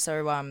well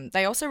also,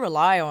 they also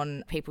rely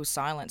on people's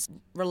silence,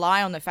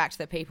 rely on the fact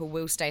that people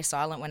will stay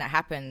silent when it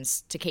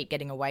happens to keep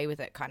getting away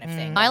with it kind of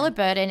thing. Nyla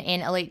Burton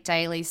in Elite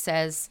Daily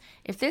says,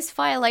 if this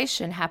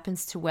violation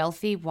happens to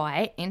wealthy,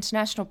 white,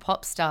 international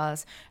pop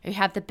stars who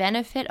have the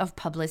benefit of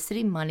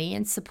publicity, money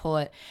and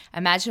support,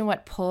 imagine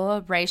what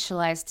poor,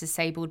 racialized,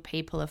 disabled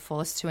people are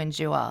forced to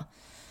endure.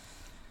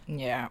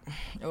 Yeah.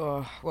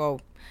 Oh, well...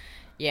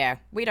 Yeah,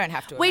 we don't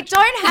have to We imagine.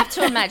 don't have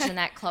to imagine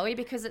that, Chloe,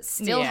 because it's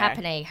still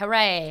happening.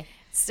 Hooray.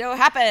 Still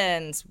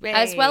happens. Yay.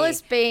 As well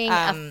as being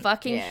a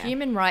fucking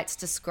human rights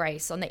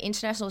disgrace on the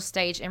international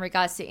stage in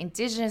regards to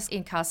Indigenous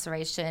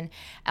incarceration,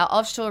 our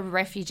offshore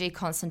refugee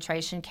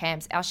concentration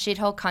camps, our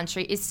shithole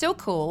country is still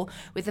cool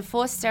with the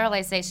forced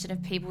sterilisation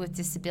of people with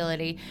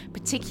disability,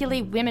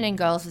 particularly women and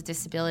girls with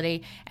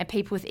disability and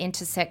people with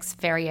intersex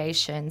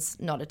variations,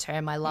 not a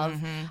term I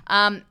love.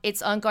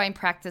 It's ongoing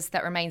practice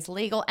that remains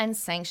legal and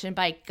sanctioned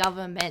by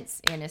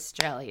governments in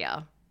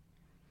Australia.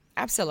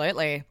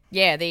 Absolutely.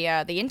 Yeah, the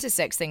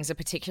intersex thing's a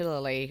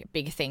particularly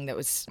big thing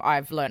that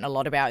I've learned a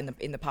lot about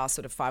in the past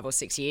sort of 5 or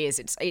 6 years.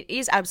 It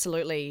is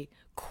absolutely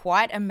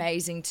quite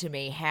amazing to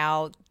me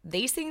how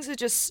these things are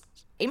just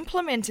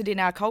implemented in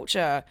our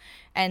culture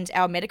and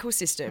our medical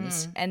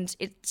systems. And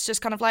it's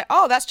just kind of like,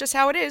 oh, that's just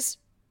how it is.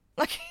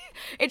 Like,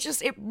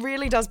 it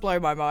really does blow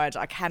my mind.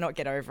 I cannot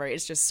get over it.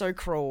 It's just so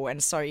cruel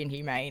and so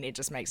inhumane. It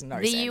just makes no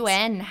sense. The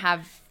UN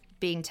have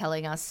been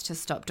telling us to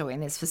stop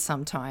doing this for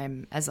some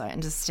time, as I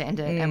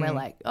understand it, and we're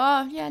like,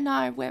 oh yeah,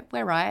 no,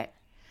 we're right.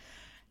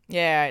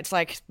 Yeah, it's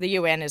like the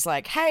UN is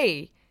like,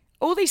 hey,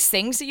 all these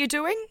things that you're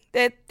doing,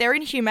 they're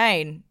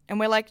inhumane, and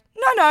we're like,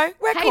 no,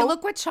 we're Hey, cool.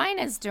 look what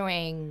China's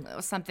doing,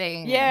 or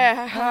something.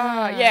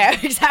 Yeah,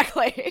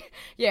 exactly.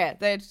 Yeah,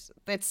 that's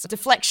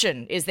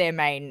deflection is their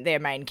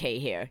main key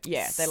here.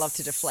 Yeah, they love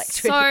to deflect.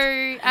 So,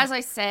 as I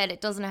said,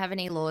 it doesn't have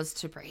any laws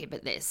to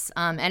prohibit this,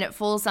 and it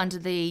falls under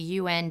the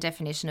UN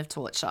definition of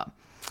torture,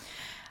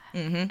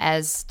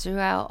 as do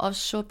our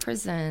offshore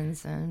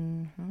prisons.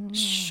 And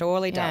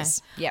Surely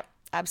does. Yep,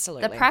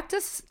 absolutely. the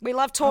practice we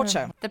love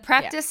torture. The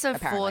practice of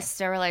apparently. forced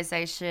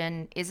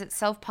sterilisation is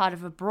itself part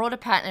of a broader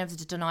pattern of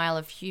the denial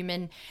of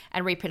human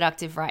and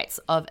reproductive rights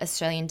of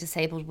Australian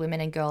disabled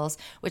women and girls,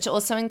 which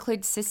also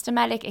includes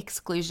systematic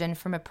exclusion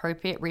from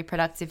appropriate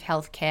reproductive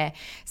health care,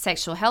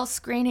 sexual health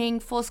screening,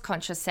 forced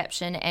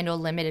contraception, and or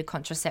limited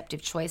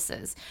contraceptive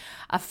choices.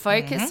 A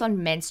focus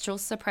on menstrual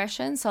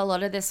suppression. So a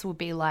lot of this will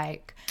be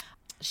like,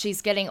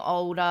 she's getting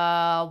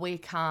older, we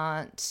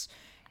can't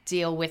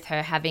deal with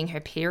her having her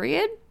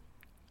period.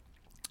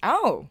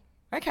 Oh,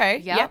 okay.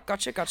 Yep.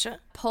 Gotcha.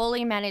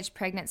 Poorly managed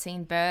pregnancy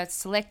and birth,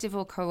 selective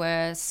or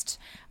coerced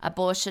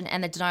abortion,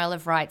 and the denial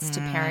of rights to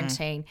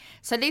parenting.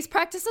 So these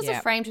practices are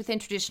Yep. framed within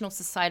traditional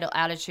societal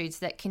attitudes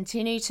that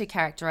continue to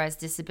characterise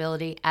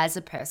disability as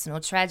a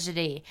personal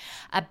tragedy,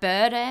 a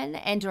burden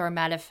and or a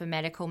matter for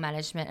medical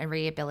management and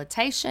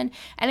rehabilitation,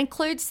 and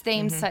includes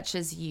themes such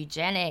as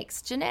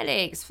eugenics,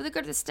 genetics, for the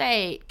good of the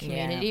state,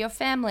 community or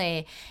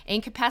family,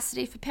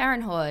 incapacity for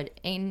parenthood,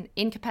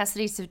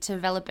 incapacity to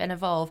develop and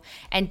evolve,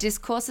 and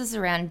discourses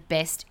around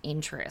best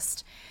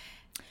interest.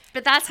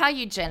 But that's how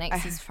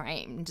eugenics is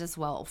framed as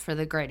well, for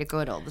the greater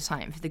good all the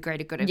time, for the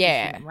greater good of the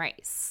human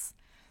race.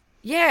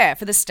 Yeah,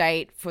 for the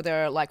state, for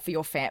the for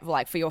your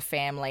for your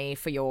family,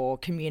 for your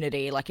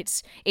community. Like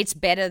it's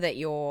better that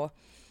you're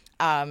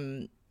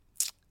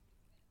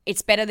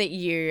it's better that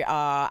you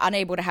are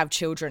unable to have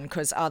children,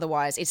 because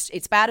otherwise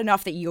it's bad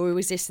enough that you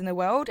exist in the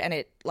world, and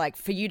it like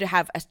for you to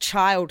have a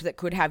child that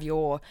could have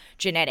your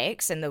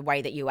genetics and the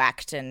way that you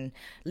act and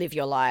live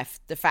your life,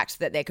 the fact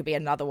that there could be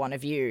another one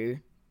of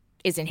you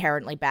is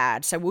inherently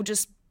bad. So we'll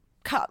just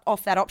cut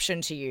off that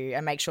option to you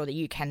and make sure that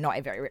you cannot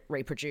ever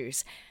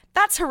reproduce.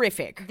 That's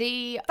horrific.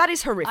 That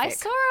is horrific. I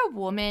saw a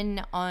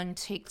woman on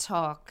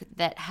TikTok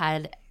that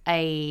had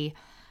a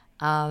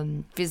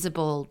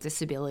visible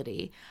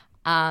disability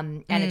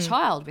and a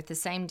child with the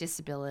same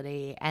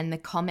disability, and the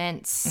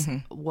comments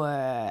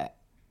were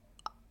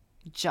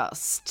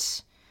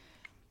just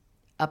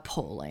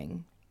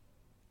appalling.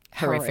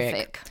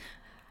 Horrific.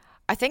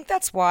 I think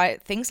that's why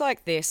things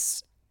like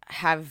this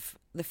have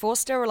the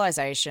forced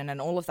sterilization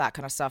and all of that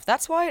kind of stuff,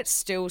 that's why it's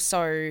still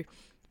so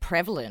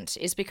prevalent,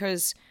 is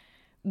because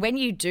when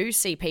you do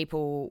see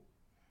people,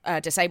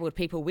 disabled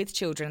people with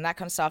children and that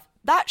kind of stuff,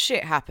 that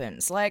shit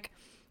happens. Like,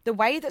 the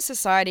way that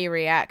society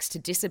reacts to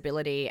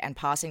disability and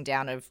passing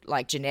down of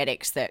like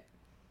genetics that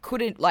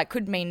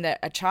could mean that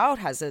a child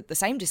has the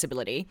same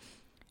disability,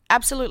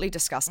 absolutely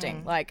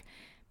disgusting. Like,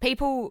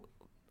 people,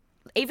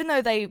 even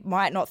though they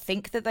might not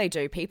think that they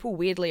do, people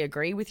weirdly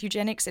agree with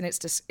eugenics, and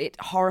it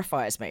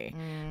horrifies me.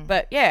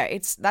 But yeah,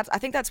 I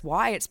think that's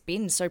why it's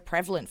been so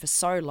prevalent for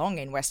so long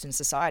in Western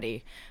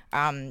society,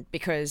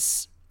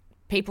 because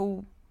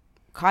people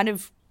kind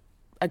of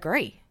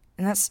agree,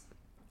 and that's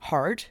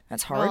horrid.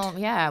 That's horrid. Well,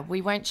 yeah,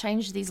 we won't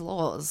change these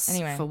laws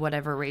Anyway. for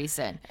whatever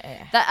reason.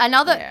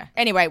 Yeah.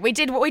 Anyway, we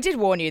did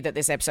warn you that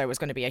this episode was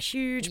going to be a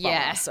huge bummer.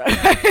 Yeah. So.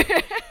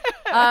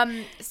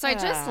 So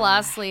just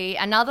lastly,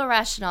 another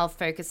rationale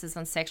focuses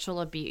on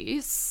sexual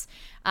abuse.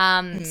 So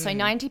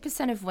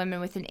 90% of women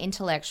with an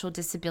intellectual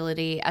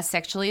disability are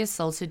sexually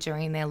assaulted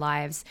during their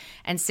lives,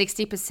 and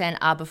 60%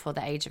 are before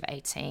the age of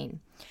 18.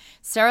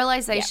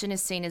 Sterilization is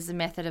seen as a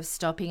method of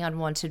stopping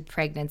unwanted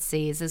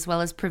pregnancies as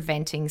well as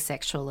preventing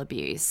sexual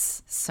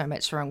abuse. So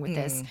much wrong with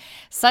this.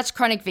 Such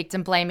chronic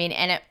victim blaming,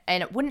 and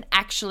it wouldn't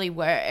actually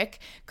work,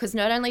 because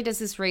not only does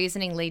this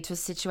reasoning lead to a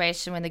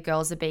situation when the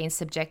girls are being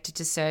subjected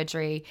to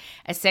surgery,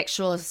 as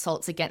sexual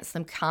assaults against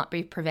them can't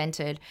be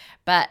prevented,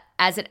 but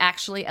as it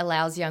actually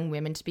allows young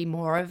women to be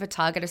more of a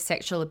target of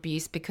sexual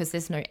abuse because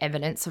there's no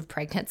evidence of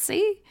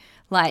pregnancy.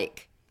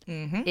 Like,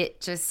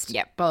 it just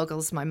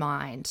boggles my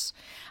mind.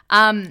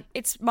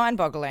 It's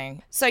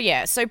mind-boggling. So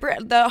yeah,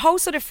 the whole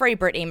sort of Free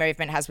Britney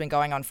movement has been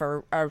going on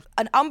for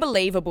an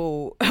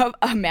unbelievable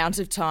amount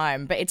of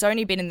time, but it's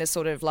only been in this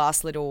sort of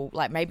last little,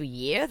 like, maybe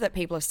year that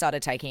people have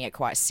started taking it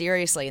quite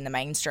seriously in the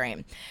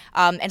mainstream.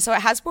 And so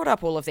it has brought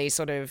up all of these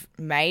sort of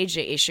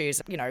major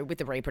issues, you know, with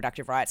the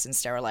reproductive rights and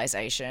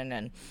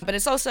sterilization, but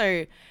it's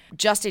also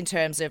just in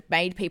terms of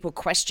made people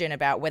question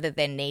about whether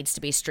there needs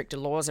to be stricter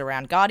laws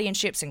around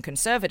guardianships and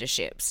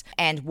conservatorships,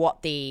 and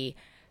what the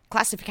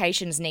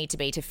classifications need to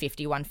be to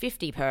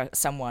 5150 per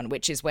someone,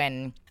 which is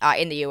when,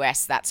 in the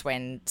US, that's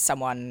when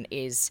someone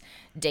is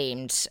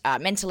deemed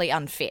mentally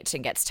unfit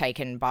and gets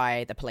taken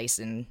by the police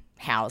and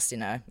housed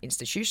in an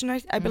institution,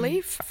 I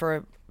believe, for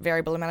a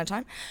variable amount of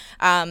time.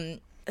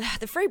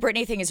 The Free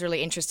Britney thing is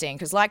really interesting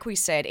because, like we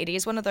said, it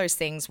is one of those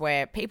things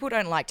where people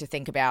don't like to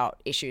think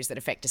about issues that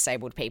affect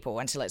disabled people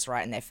until it's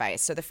right in their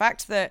face. So the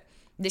fact that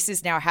this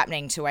is now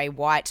happening to a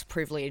white,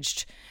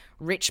 privileged,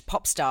 rich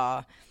pop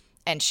star,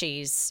 and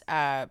she's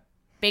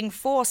being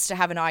forced to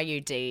have an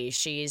IUD,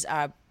 she's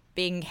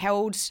being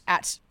held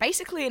at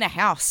basically in a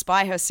house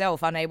by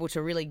herself, unable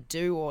to really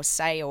do or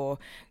say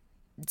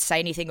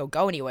anything or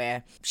go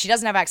anywhere. She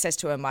doesn't have access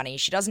to her money.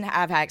 She doesn't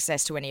have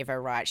access to any of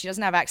her rights. She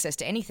doesn't have access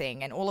to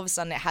anything. And all of a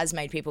sudden it has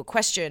made people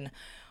question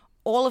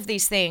all of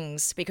these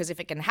things, because if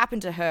it can happen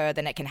to her,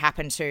 then it can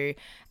happen to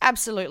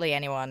absolutely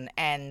anyone.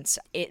 And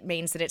it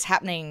means that it's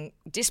happening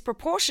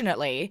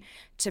disproportionately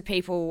to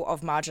people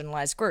of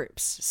marginalized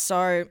groups.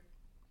 So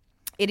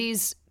it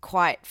is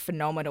quite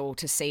phenomenal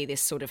to see this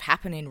sort of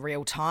happen in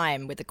real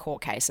time with the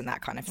court case and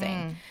that kind of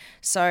thing.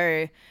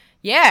 So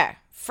yeah,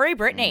 free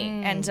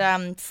Britney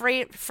and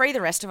free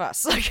the rest of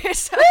us. Like,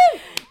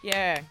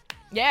 yeah,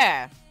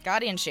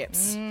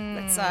 guardianships.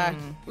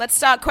 Let's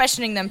start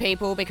questioning them,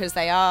 people, because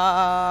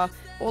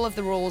all of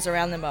the rules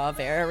around them are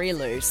very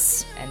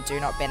loose and do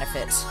not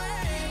benefit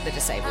the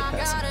disabled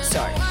person. So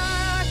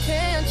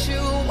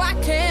Why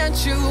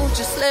can't you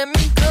just let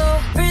me go?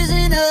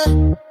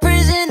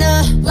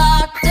 Prisoner,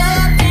 locked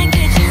up, can't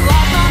get you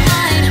off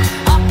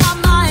my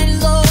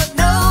mind, Lord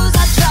knows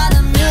I tried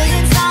a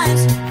million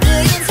times.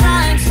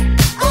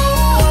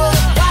 Oh,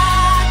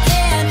 why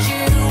can't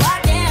you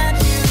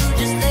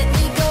just let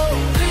me go?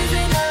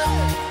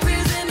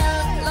 Prisoner,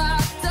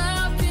 locked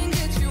up, can't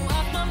get you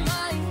off my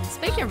mind.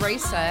 Speaking of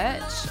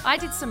research, I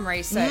did some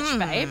research,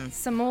 babe.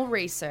 Some more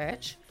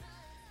research.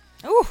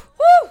 ooh,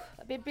 Woo!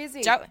 A bit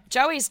busy.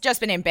 Joey's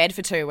just been in bed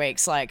for 2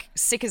 weeks, like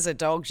sick as a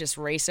dog, just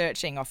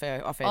researching off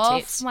her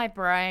tits. My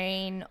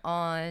brain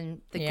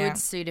on the good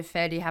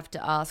Sudafed you have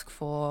to ask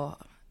for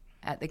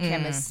at the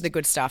chemist. The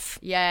good stuff.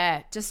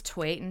 Yeah, just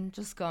tweeting,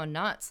 just going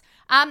nuts.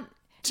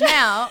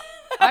 Now,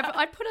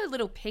 I put a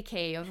little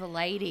picky of a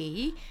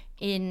lady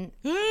in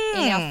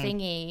our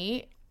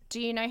thingy.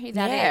 Do you know who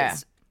that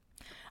is?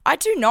 I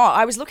do not.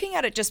 I was looking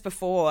at it just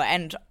before,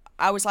 and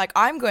I was like,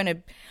 I'm going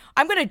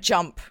to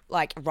jump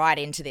like right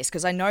into this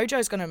because I know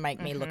Joe's going to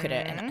make me look at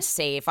it and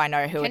see if I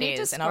know who Can it you is.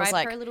 describe And I was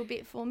like, her a little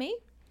bit for me?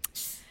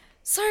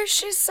 so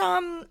she's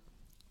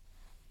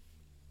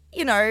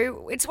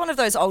it's one of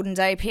those olden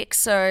day pics.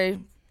 So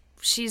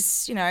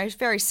she's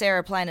very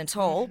Sarah plain and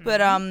tall,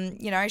 but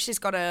she's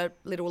got a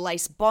little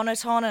lace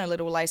bonnet on and a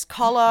little lace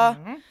collar.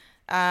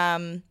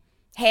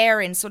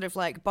 Hair in sort of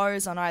like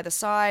bows on either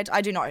side.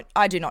 I do not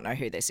know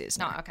who this is.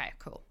 No, okay,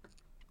 cool.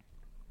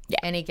 Yeah.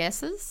 Any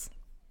guesses?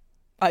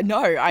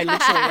 No, I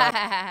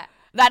literally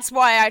That's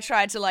why I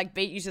tried to like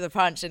beat you to the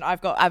punch, and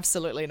I've got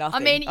absolutely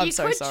nothing. I mean, I'm you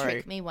so could sorry.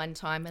 trick me one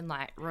time and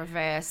like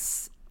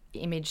reverse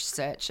image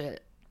search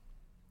it.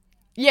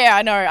 Yeah,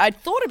 I know. I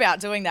thought about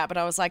doing that, but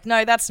I was like,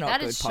 no, that's not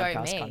That'd good show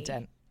podcast me.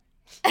 content.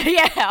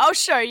 Yeah, I'll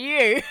show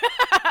you.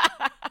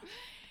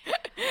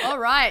 All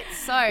right,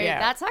 so Yeah.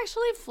 that's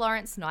actually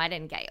Florence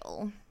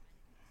Nightingale.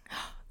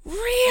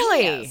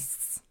 Really?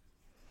 Yes.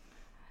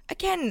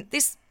 Again,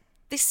 this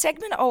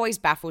segment always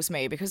baffles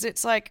me because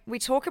it's like we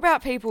talk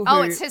about people who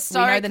Oh, it's we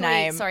historically. know the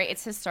name. Sorry,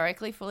 it's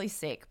historically fully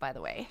sick. By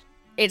the way.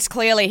 It's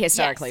clearly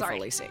historically sorry.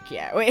 fully sick.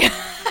 Yeah,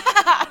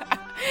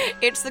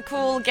 it's the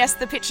cool guess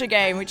the picture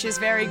game, which is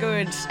very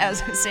good,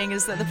 as seeing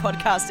as that the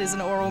podcast is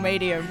an oral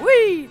medium.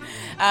 Whee!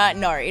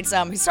 No, it's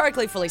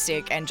historically fully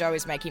sick, and Joe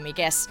is making me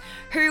guess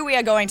who we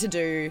are going to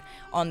do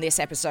on this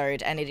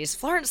episode, and it is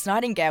Florence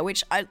Nightingale.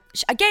 Which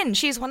again,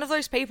 she's one of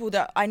those people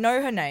that I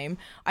know her name,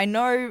 I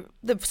know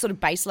the sort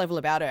of base level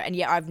about her, and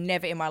yet I've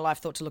never in my life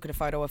thought to look at a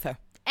photo of her.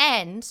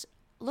 And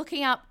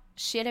looking up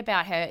shit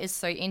about her is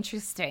so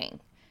interesting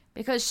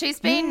because she's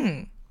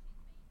been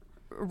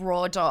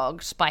raw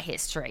dogged by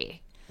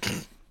history.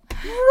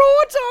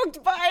 Raw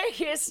dogged by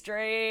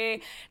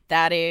history.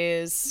 That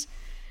is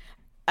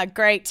a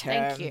great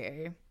term. Thank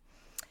you.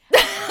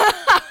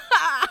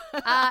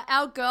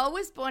 Our girl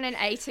was born in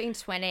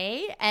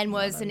 1820 and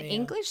was an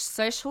English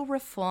social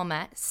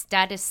reformer,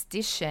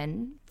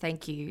 statistician,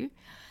 thank you,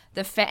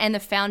 and the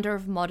founder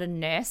of modern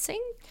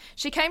nursing.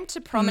 She came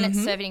to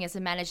prominence serving as a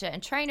manager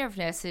and trainer of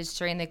nurses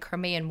during the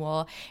Crimean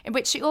War, in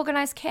which she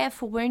organised care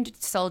for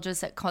wounded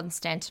soldiers at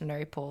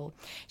Constantinople.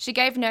 She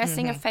gave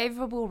nursing a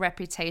favourable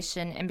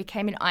reputation and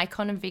became an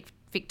icon of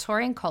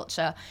Victorian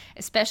culture,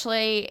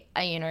 especially,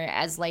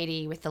 as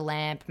Lady with the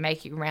Lamp,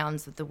 making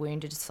rounds with the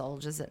wounded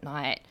soldiers at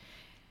night.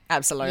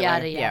 Absolutely.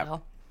 Yada, Yep.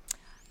 yada.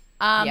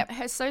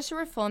 Her social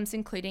reforms,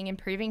 including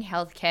improving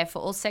healthcare for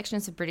all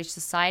sections of British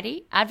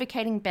society,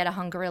 advocating better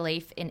hunger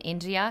relief in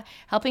India,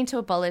 helping to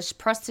abolish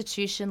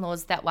prostitution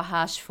laws that were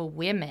harsh for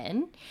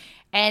women,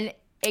 and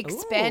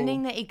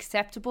expanding the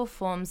acceptable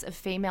forms of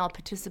female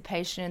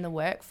participation in the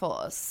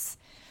workforce.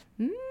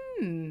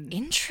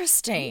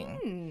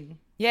 Interesting.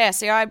 Yeah,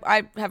 see,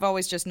 I have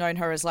always just known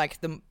her as like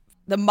the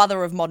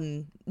mother of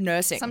modern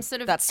nursing. Some sort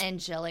of That's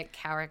angelic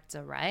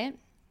character, right?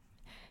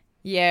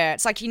 Yeah,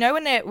 it's like,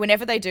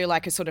 whenever they do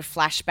like a sort of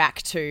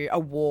flashback to a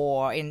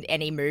war in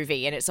any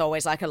movie, and it's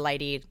always like a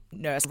lady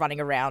nurse running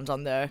around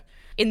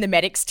in the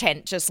medic's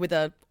tent just with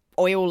a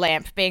oil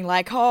lamp being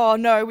like, oh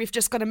no, we've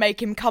just got to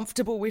make him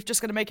comfortable.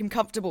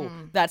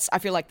 I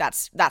feel like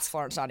that's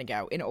Florence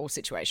Nightingale in all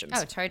situations.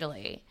 Oh,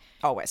 totally.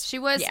 Always. She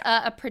was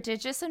a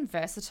prodigious and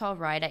versatile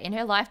writer. In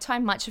her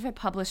lifetime, much of her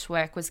published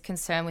work was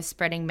concerned with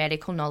spreading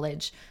medical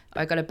knowledge.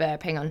 Oh, I got a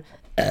burp. Hang on.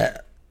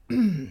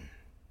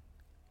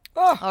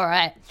 Oh. All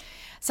right.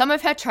 Some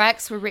of her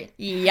tracks were written.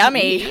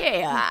 Yummy.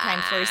 Yeah.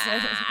 Came through.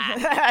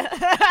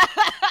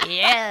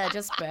 Yeah,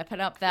 just burping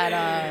up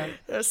that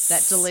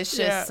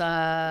delicious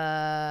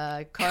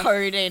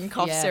codeine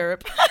cough yeah.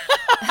 syrup.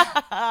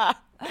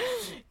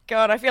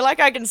 God, I feel like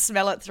I can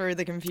smell it through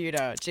the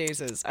computer.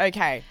 Jesus.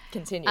 Okay,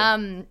 continue.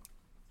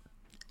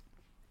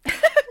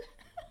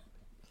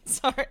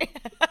 Sorry.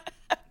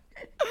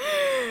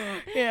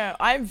 Yeah,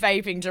 I'm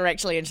vaping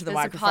directly into the There's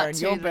a microphone.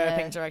 part You're two there.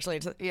 burping directly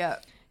into. Yeah.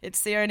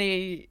 It's the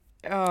only.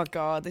 Oh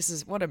God, this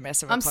is what a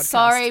mess of a I'm podcast.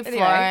 sorry, Anyway,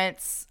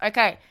 Florence.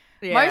 Okay.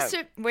 yeah,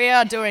 we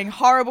are doing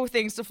horrible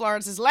things to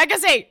Florence's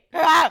legacy.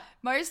 Ah!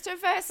 Most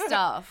of her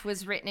stuff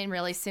was written in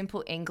really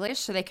simple English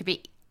so they could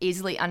be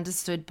easily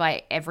understood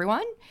by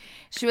everyone.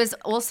 She was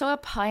also a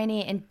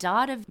pioneer in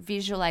data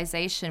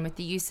visualization with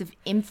the use of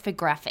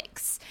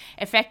infographics,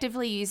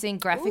 effectively using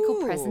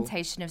graphical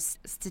presentation of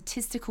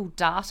statistical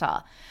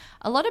data.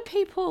 A lot of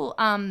people,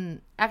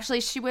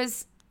 actually, she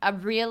was a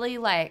really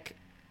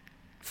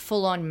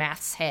full-on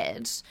maths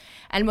head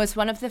and was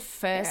one of the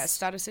first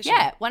statistician.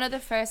 Yeah, one of the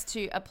first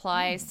to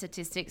apply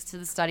statistics to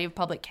the study of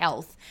public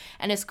health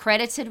and is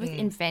credited with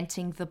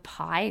inventing the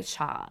pie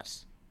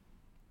chart.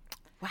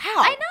 Wow.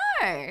 I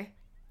know. I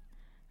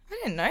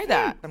didn't know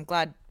that. I'm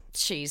glad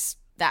she's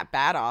that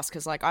badass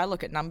because, I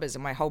look at numbers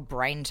and my whole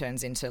brain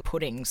turns into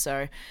pudding.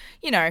 So,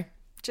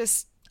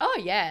 just... Oh,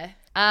 yeah.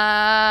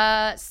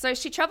 So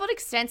she travelled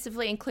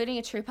extensively, including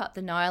a trip up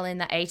the Nile in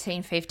the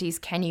 1850s.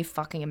 Can you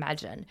fucking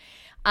imagine?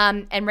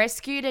 And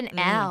rescued an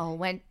owl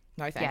when...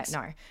 No thanks. Yeah,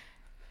 no.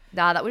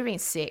 Nah, that would have been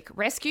sick.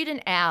 Rescued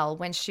an owl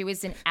when she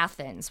was in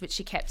Athens, which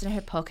she kept in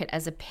her pocket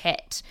as a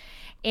pet.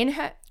 In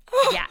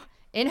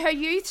her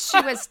youth, she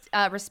was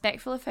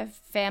respectful of her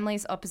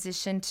family's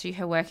opposition to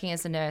her working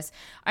as a nurse,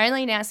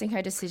 only announcing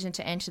her decision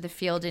to enter the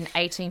field in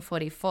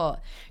 1844.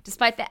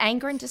 Despite the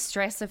anger and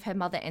distress of her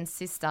mother and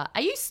sister.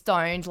 Are you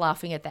stoned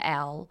laughing at the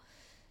owl?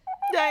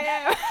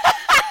 I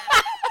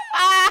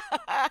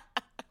am.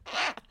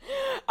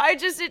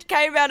 It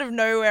came out of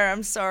nowhere.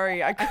 I'm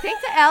sorry. I think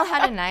the owl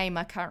had a name.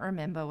 I can't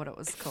remember what it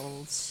was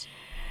called.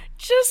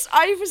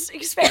 I was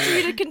expecting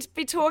you to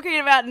be talking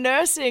about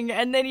nursing,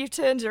 and then you've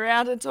turned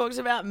around and talked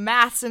about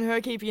maths and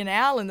her keeping an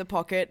owl in the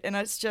pocket, and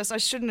it's just I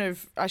should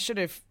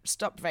have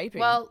stopped vaping.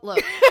 Well,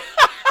 look,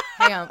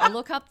 Hang on, I'll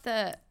look up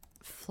the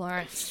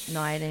Florence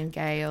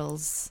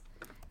Nightingale's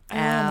Oh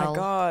owl. my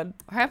god.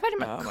 I hope I'm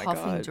not Oh my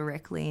coughing God.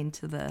 directly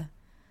into the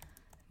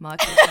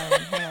microphone.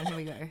 Hang on, here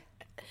we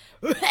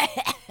go.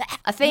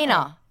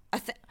 Athena,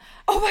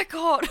 Oh my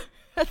god.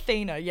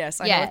 Athena.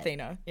 Yes, I know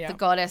Athena. Yeah. the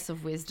goddess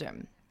of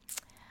wisdom.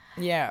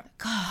 Yeah.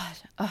 God,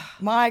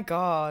 My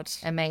god.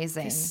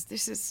 amazing.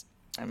 This is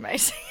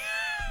amazing.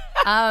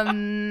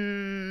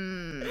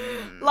 Um,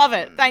 Love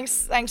it.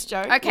 Thanks,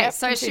 Joe. okay, Yep,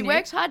 so she continue.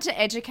 worked hard to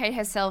educate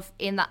herself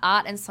in the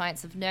art and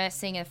science of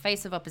nursing in the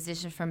face of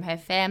opposition from her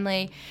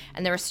family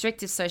and the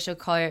restrictive social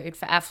code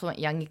for affluent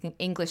young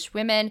English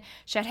women.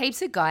 She had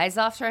heaps of guys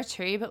after her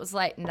too, but was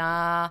like,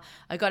 nah,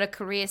 I got a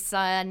career,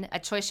 son, a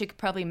choice she could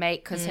probably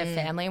make because her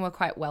family were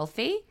quite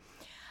wealthy.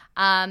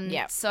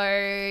 Yep. So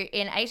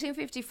in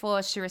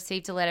 1854, she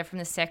received a letter from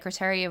the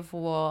Secretary of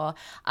War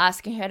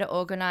asking her to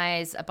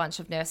organise a bunch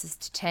of nurses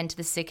to tend to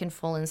the sick and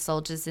fallen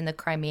soldiers in the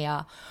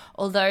Crimea.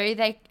 Although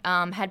they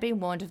had been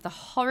warned of the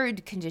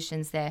horrid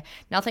conditions there,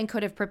 nothing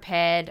could have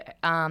prepared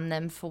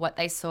them for what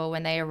they saw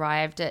when they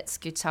arrived at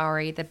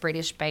Scutari, the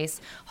British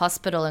base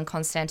hospital in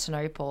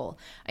Constantinople.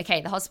 Okay,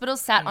 the hospital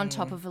sat on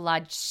top of a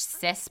large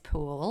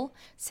cesspool,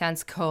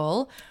 sounds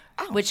cool,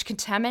 which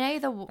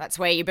contaminated the... That's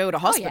where you build a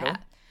hospital. Oh, yeah.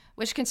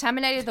 Which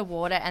contaminated the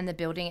water and the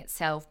building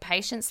itself.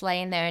 Patients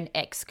laying there in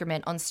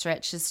excrement on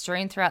stretchers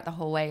strewn throughout the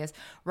hallways.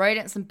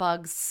 Rodents and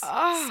bugs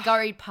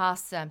scurried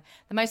past them.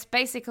 The most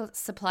basic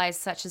supplies,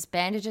 such as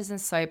bandages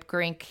and soap,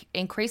 grew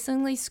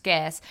increasingly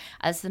scarce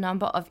as the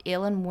number of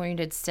ill and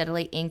wounded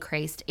steadily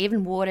increased.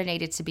 Even water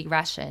needed to be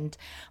rationed.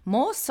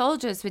 More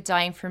soldiers were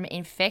dying from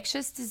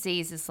infectious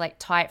diseases like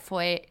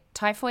typhoid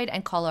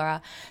and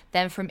cholera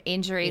than from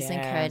injuries Yeah.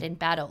 incurred in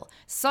battle.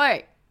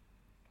 So...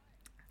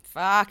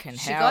 Fucking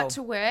She hell. got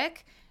to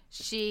work.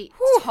 She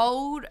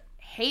procured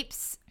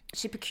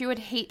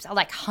heaps,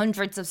 like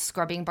hundreds of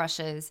scrubbing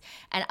brushes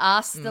and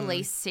asked the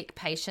least sick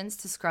patients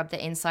to scrub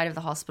the inside of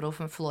the hospital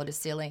from floor to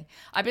ceiling.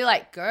 I'd be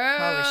like,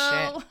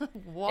 girl, Holy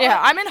what? Yeah,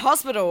 I'm in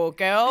hospital,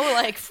 girl.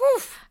 Like,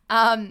 whew.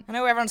 I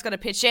know everyone's got to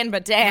pitch in,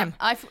 but damn.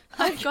 I've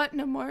got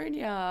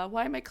pneumonia.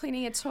 Why am I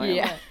cleaning a toilet?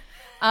 Yeah.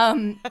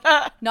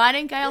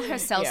 Nightingale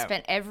herself Yeah.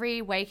 spent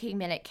every waking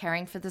minute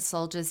caring for the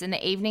soldiers. In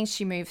the evening,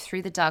 she moved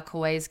through the dark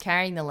hallways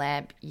carrying the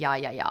lamp. Yeah.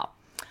 Yeah.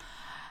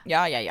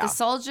 The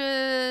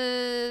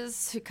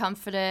soldiers who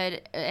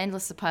comforted,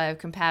 endless supply of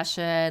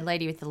compassion,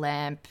 Lady with the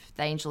Lamp,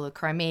 the Angel of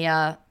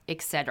Crimea,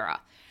 etc.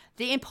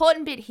 The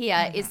important bit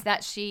here is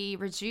that she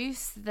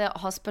reduced the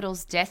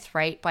hospital's death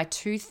rate by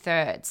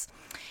 2/3.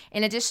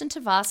 In addition to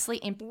vastly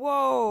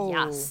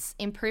Whoa.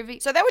 improving...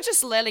 So they were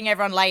just letting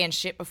everyone lay in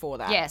shit before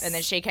that. Yes. And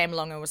then she came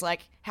along and was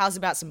like, how's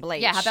about some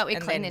bleach? Yeah, how about we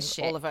And clean then this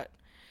shit? all of it.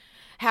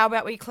 How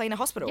about we clean a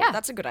hospital? Yeah.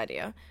 That's a good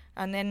idea.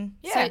 And then,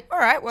 yeah, So all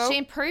right, well, she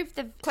improved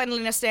the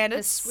cleanliness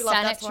standards. We love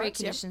that sanitary part, yep.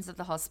 conditions of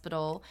the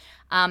hospital,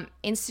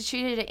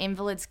 instituted an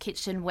invalid's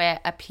kitchen where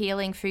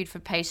appealing food for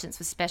patients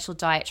with special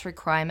dietary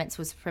requirements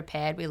was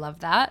prepared. We love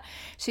that.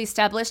 She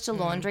established a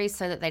laundry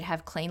so that they'd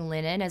have clean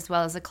linen, as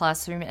well as a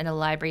classroom and a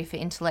library for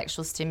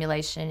intellectual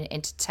stimulation and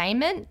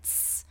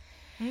entertainments.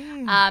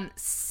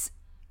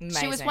 She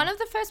was Amazing. one of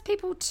the first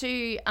people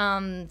to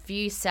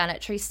view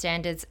sanitary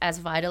standards as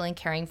vital in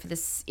caring for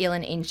the ill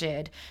and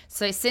injured.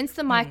 So since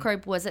the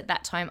microbe was at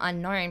that time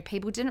unknown,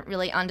 people didn't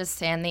really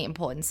understand the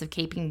importance of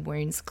keeping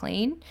wounds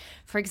clean,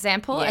 for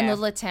example, and Yeah.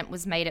 little attempt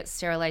was made at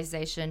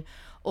sterilization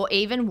or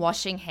even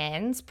washing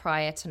hands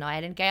prior to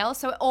Nightingale.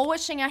 So we're all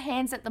washing our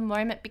hands at the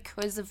moment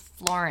because of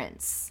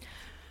Florence.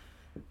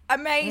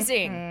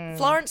 Amazing.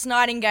 Florence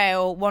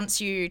Nightingale wants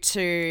you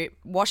to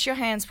wash your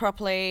hands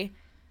properly,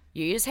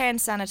 use hand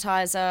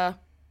sanitizer,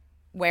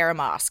 wear a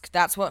mask.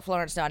 That's what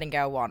Florence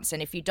Nightingale wants.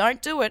 And if you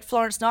don't do it,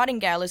 Florence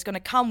Nightingale is going to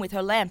come with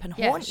her lamp and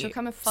Yeah, haunt she'll you.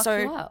 come and fuck So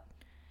you up.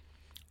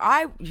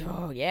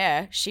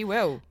 yeah, she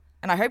will.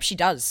 And I hope she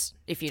does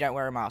if you don't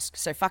wear a mask.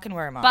 So fucking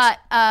wear a mask.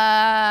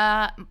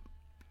 But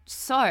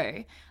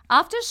so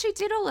after she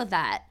did all of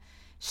that,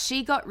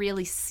 she got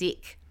really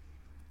sick.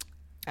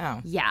 Oh,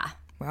 Yeah.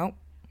 well,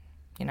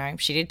 you know,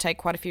 she did take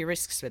quite a few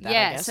risks with that, I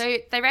Yeah, guess. so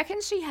they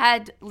reckon she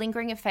had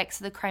lingering effects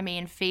of the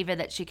Crimean fever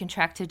that she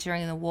contracted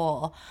during the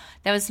war.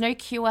 There was no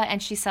cure,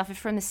 and she suffered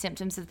from the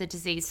symptoms of the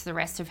disease for the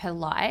rest of her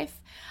life.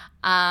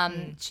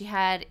 She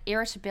had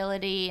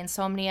irritability,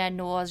 insomnia,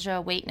 nausea,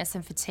 weakness,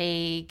 and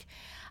fatigue.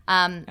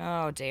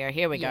 Oh dear,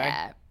 here we go.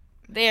 Yeah,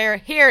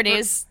 Here it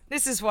is.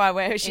 This is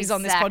why she's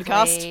on this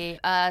podcast.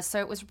 Exactly. So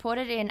it was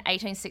reported in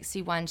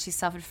 1861 she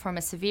suffered from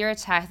a severe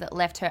attack that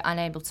left her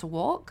unable to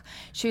walk.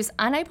 She was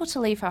unable to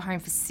leave her home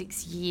for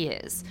 6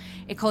 years.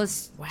 It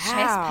caused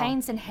chest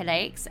pains and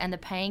headaches, and the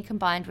pain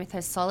combined with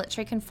her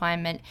solitary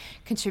confinement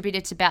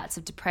contributed to bouts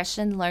of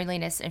depression,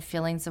 loneliness, and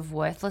feelings of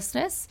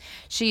worthlessness.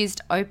 She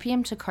used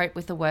opium to cope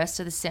with the worst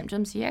of the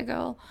symptoms. Yeah,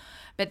 girl.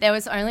 But there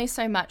was only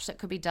so much that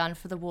could be done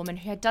for the woman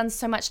who had done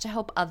so much to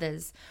help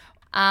others.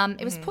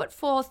 It was put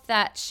forth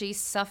that she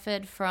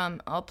suffered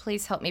from, oh,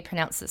 please help me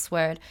pronounce this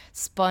word,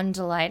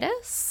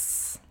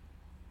 spondylitis.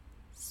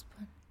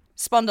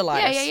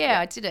 Spondylitis. Yeah,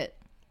 I did it.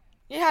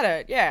 You had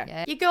it, yeah.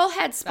 Yeah. Your girl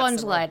had the word.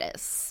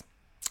 spondylitis.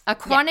 A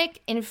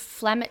chronic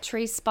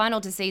inflammatory spinal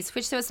disease, for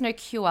which there was no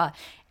cure.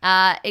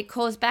 It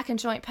caused back and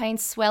joint pain,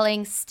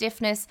 swelling,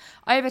 stiffness.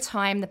 Over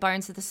time, the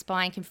bones of the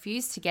spine can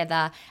fuse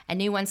together and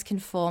new ones can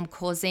form,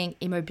 causing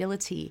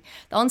immobility.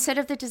 The onset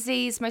of the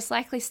disease most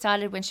likely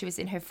started when she was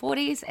in her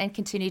 40s and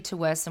continued to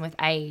worsen with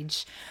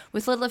age.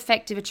 With little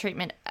effective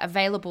treatment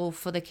available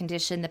for the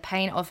condition, the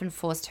pain often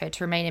forced her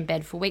to remain in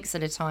bed for weeks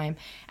at a time,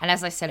 and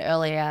as I said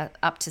earlier,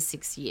 up to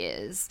 6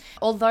 years.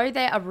 Although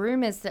there are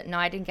rumours that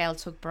Nightingale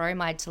took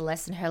bromide to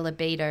lessen her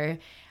libido,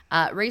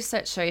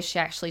 research shows she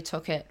actually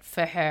took it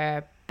for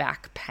her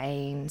back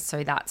pain,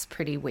 so that's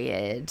pretty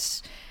weird.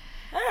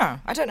 Oh,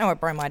 I don't know what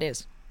bromide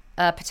is.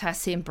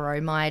 Potassium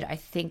bromide, I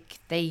think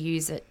they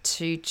use it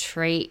to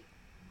treat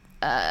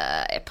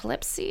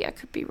epilepsy. I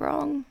could be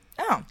wrong.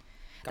 Oh,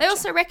 They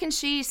also reckon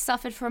she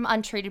suffered from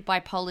untreated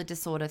bipolar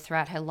disorder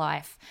throughout her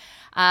life.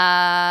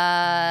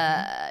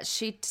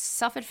 She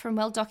suffered from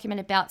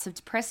well-documented bouts of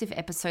depressive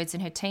episodes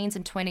in her teens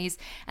and 20s,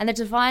 and the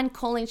divine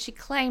calling she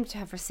claimed to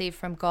have received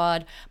from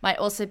God might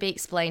also be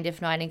explained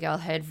if Nightingale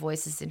heard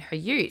voices in her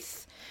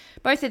youth.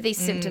 Both of these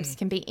symptoms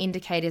can be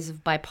indicators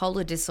of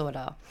bipolar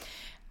disorder.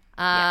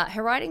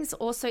 Her writings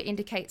also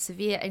indicate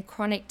severe and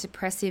chronic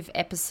depressive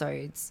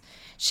episodes.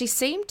 She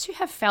seemed to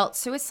have felt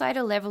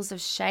suicidal levels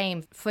of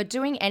shame for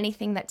doing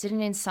anything that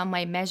didn't in some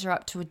way measure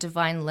up to a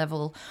divine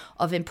level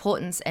of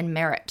importance and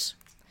merit.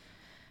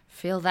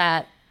 Feel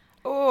that?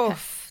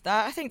 Oof,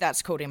 I think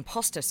that's called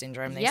imposter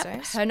syndrome these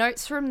days. Her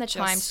notes from the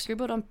time,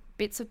 scribbled on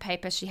bits of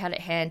paper she had at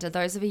hand, are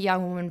those of a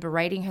young woman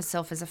berating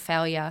herself as a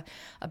failure,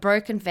 a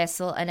broken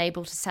vessel,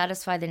 unable to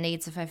satisfy the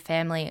needs of her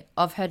family,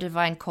 of her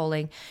divine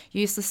calling,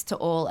 useless to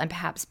all, and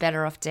perhaps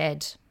better off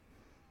dead.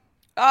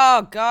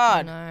 Oh,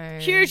 God. No.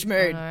 Huge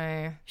mood.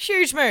 No.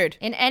 Huge mood.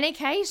 In any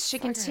case, she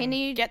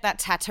continued Get that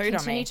tattooed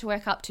on me. to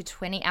work up to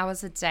 20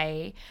 hours a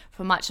day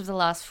for much of the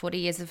last 40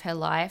 years of her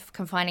life,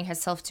 confining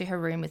herself to her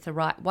room with a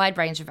wide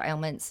range of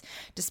ailments.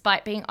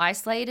 Despite being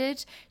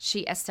isolated,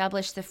 she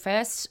established the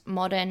first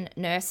modern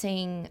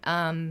nursing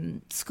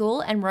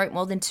school and wrote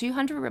more than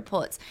 200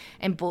 reports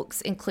and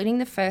books, including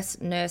the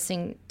first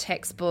nursing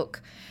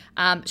textbook.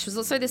 She was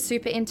also the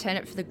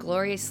superintendent for the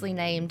gloriously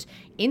named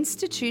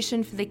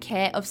Institution for the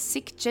Care of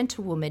Sick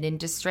Gentlewomen in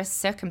Distressed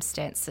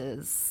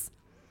Circumstances.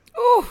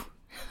 Ooh.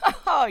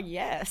 Oh,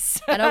 yes.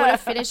 And I want to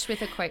finish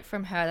with a quote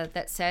from her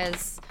that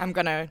says, I'm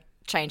going to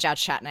change our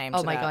chat name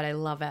oh to my that. God, I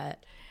love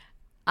it.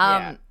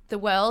 Yeah. The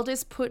world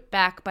is put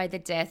back by the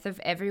death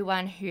of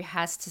everyone who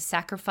has to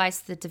sacrifice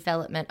the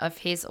development of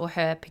his or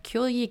her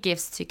peculiar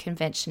gifts to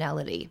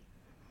conventionality.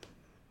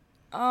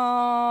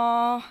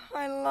 Oh,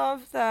 I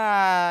love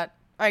that.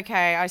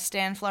 Okay, I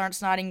stand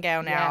Florence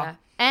Nightingale now. Yeah.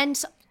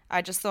 And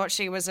I just thought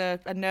she was a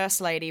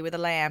nurse lady with a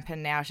lamp,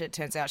 and now it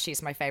turns out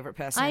she's my favourite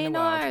person in the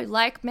I world. know,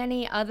 like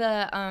many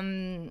other,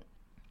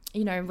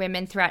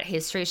 women throughout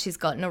history, she's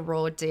gotten a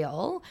raw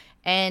deal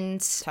and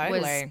was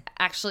Totally.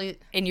 actually...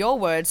 In your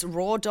words,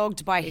 raw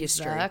dogged by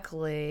history.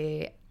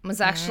 Exactly. Was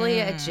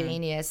actually a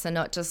genius and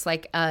not just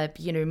like a,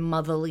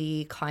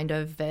 motherly kind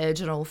of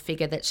virginal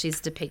figure that she's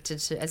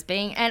depicted as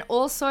being. And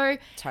also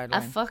Totally.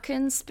 a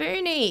fucking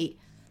spoonie.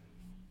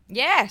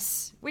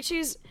 Yes,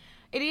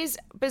 it is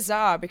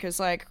bizarre because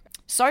like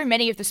so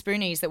many of the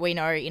spoonies that we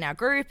know in our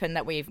group and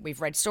that we've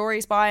read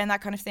stories by and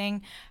that kind of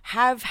thing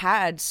have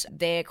had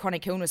their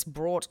chronic illness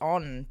brought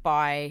on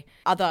by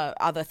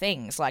other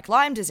things like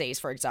Lyme disease,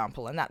 for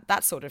example, and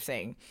that sort of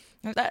thing.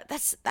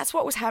 That's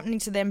what was happening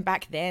to them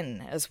back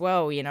then as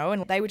well,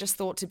 and they were just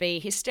thought to be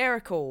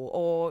hysterical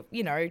or,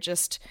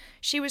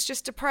 she was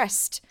just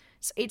depressed.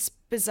 So it's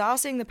bizarre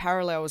seeing the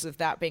parallels of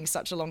that being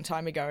such a long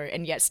time ago,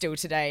 and yet still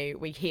today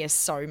we hear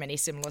so many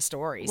similar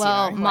stories.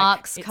 Well, Like,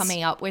 Mark's it's-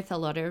 coming up with a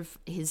lot of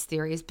his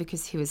theories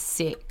because he was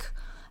sick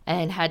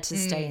and had to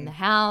stay in the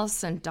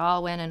house, and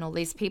Darwin and all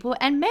these people,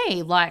 and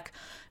me, like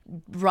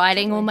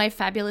writing all my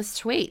fabulous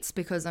tweets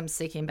because I'm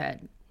sick in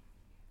bed.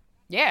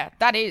 Yeah,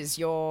 that is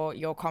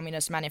your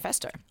Communist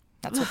Manifesto.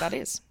 That's what that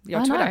is.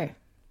 Your I Twitter.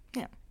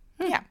 know.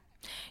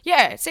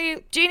 Yeah. See,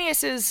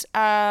 geniuses.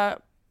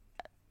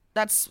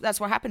 That's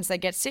what happens. They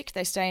get sick,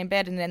 they stay in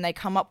bed, and then they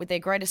come up with their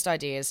greatest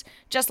ideas,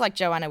 just like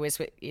Joanna is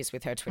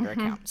with her Twitter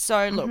account.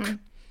 So look,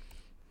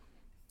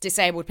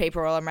 disabled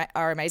people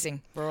are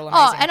amazing. We're all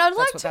amazing. Oh, and I'd That's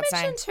like what to that's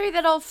mention saying. too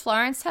that old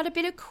Florence had a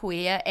bit of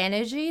queer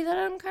energy that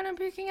I'm kind of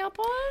picking up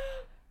on.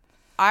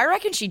 I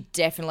reckon she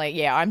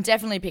definitely, I'm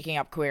definitely picking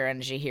up queer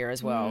energy here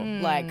as well.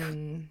 Like,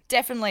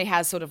 definitely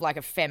has sort of like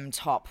a femme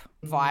top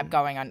vibe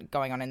going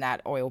on in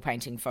that oil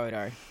painting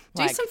photo.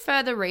 Do Like, some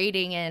further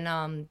reading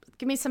and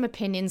give me some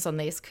opinions on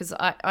this because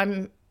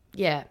I'm.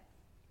 I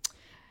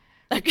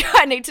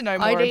need to know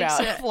more need about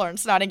to-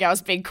 Florence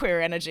Nightingale's big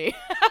queer energy.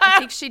 I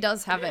think she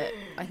does have it.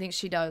 I think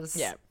she does.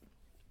 Yeah.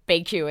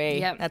 BQE.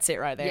 Yep. That's it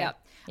right there.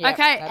 Yep. Yep,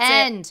 Okay, that's it.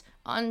 and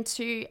on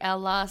to our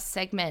last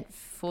segment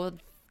for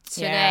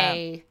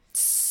today.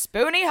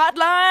 Spoonie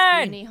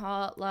Hotline. Spoonie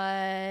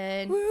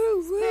Hotline.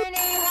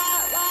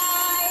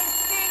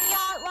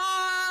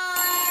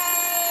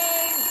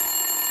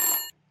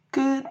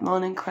 Good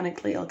morning,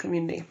 chronically ill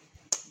community.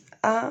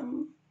 My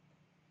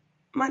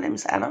name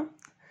is Anna,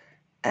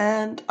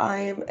 and I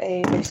am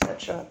a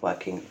researcher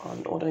working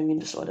on autoimmune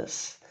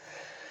disorders.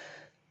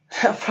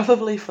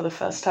 Probably for the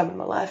first time in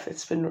my life,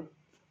 it's been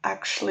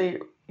actually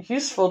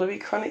useful to be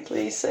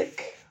chronically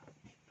sick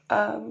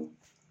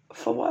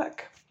for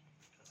work,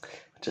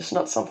 which is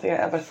not something I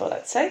ever thought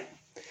I'd say,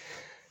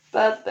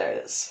 but there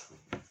it is.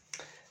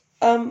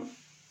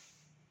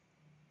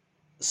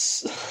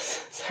 So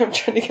I'm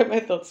trying to get my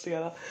thoughts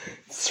together.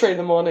 It's 3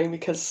 a.m.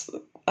 because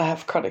I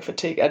have chronic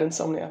fatigue and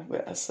insomnia.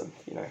 As some,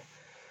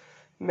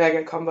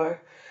 mega combo.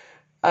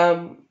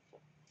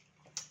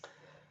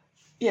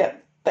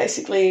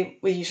 Basically,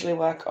 we usually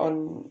work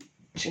on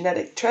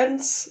genetic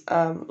trends,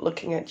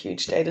 looking at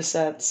huge data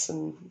sets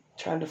and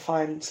trying to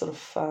find sort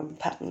of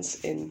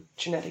patterns in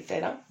genetic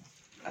data,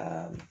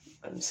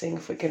 and seeing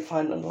if we can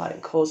find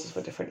underlying causes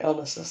for different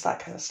illnesses, that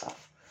kind of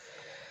stuff.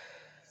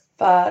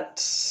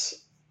 But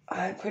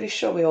I'm pretty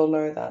sure we all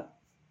know that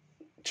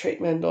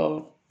treatment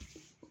or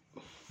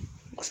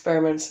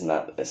experiments and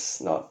that is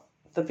not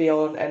the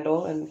be-all and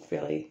end-all, and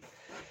really,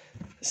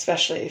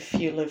 especially if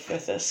you live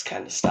with this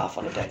kind of stuff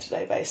on a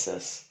day-to-day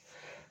basis.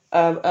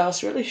 I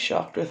was really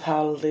shocked with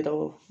how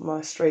little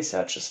most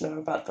researchers know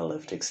about the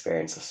lived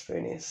experience of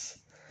spoonies.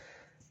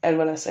 And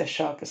when I say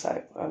shock,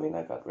 I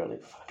got really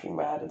fucking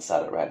mad and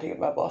started ranting at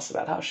my boss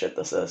about how shit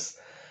this is.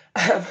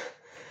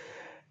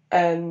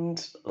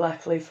 And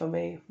luckily for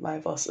me, my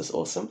boss is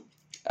awesome.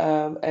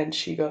 And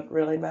she got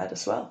really mad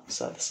as well.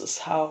 So this is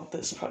how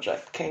this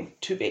project came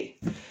to be.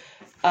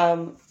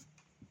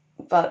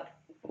 But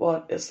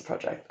what is the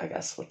project, I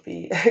guess, would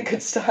be a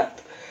good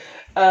start.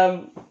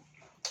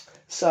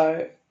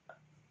 So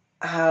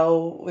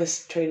how we're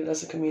treated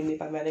as a community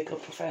by medical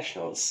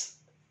professionals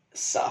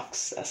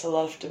sucks. There's a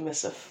lot of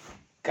dismissive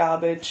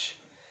garbage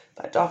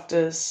by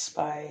doctors,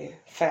 by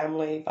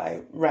family,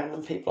 by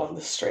random people on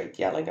the street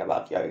yelling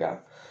about yoga.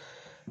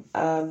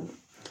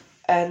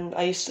 And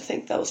I used to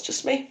think that was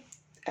just me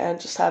and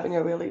just having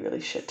a really,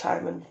 really shit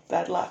time and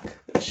bad luck,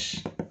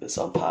 which is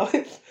on par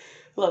with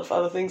a lot of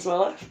other things in my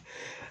life.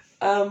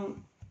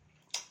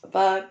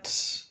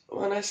 But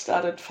when I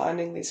started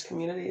finding these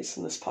communities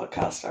in this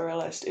podcast, I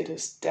realized it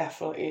is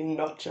definitely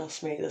not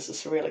just me. This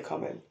is really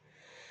common.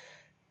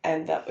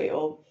 And that we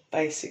all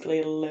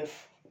basically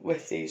live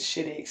with these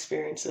shitty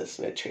experiences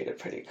and we're treated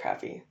pretty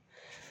crappy.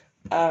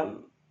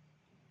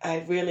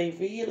 I really,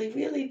 really,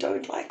 really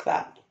don't like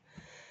that.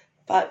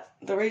 But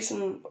the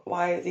reason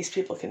why these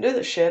people can do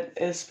this shit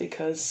is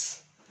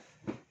because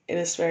it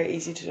is very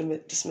easy to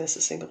dismiss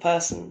a single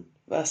person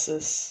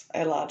versus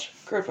a large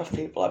group of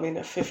people. I mean,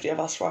 if 50 of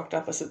us rocked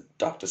up as a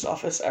doctor's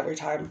office every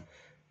time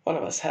one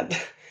of us had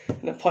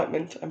an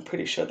appointment, I'm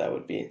pretty sure that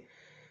would be,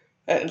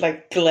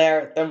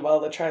 glare at them while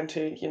they're trying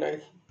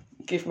to,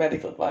 give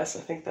medical advice. I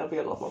think they'll be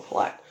a lot more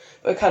polite.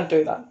 But we can't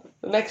do that.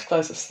 The next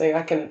closest thing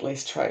I can at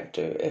least try and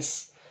do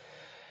is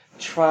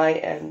try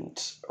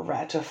and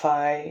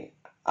ratify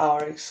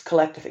our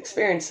collective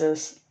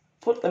experiences,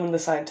 put them in the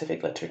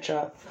scientific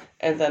literature,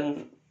 and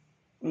then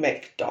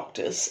make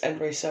doctors and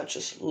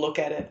researchers look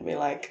at it and be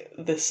like,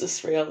 this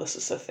is real, this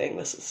is a thing,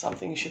 this is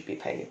something you should be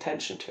paying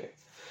attention to.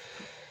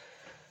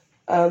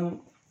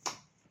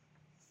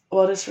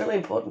 What is really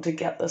important to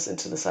get this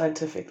into the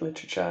scientific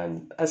literature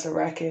and as a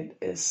record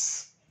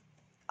is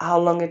how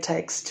long it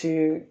takes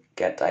to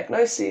get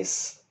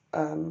diagnoses,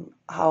 how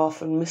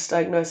often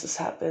misdiagnosis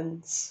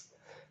happens,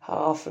 how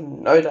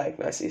often no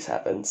diagnosis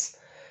happens,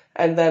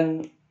 and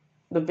then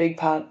the big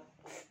part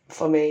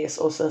for me is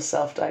also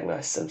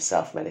self-diagnosis and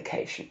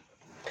self-medication.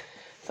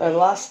 So the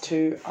last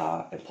two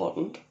are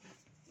important,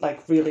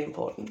 really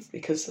important,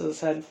 because as I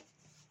said,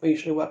 we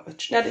usually work with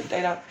genetic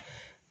data.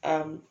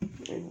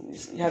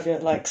 You have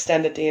your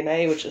standard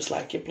DNA, which is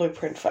your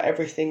blueprint for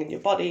everything in your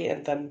body,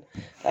 and then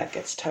that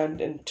gets turned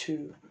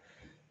into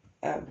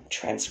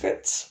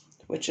transcripts,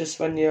 which is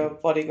when your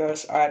body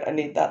goes, all right, I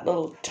need that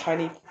little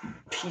tiny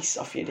piece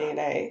of your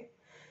DNA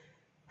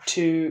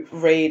to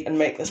read and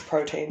make this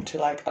protein to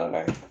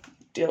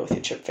deal with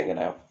your chipped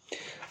fingernail.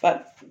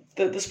 But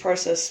this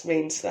process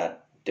means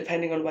that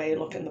depending on where you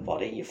look in the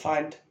body, you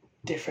find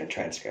different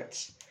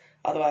transcripts.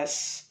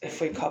 Otherwise, if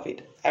we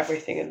copied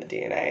everything in the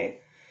DNA,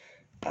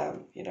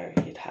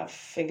 you'd have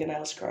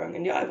fingernails growing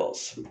in your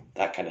eyeballs,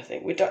 that kind of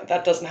thing.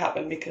 That doesn't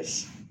happen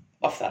because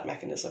of that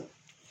mechanism.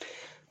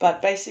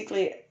 But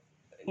basically,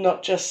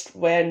 not just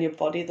where in your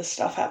body the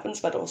stuff happens,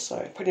 but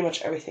also pretty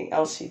much everything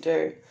else you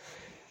do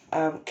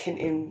can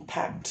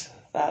impact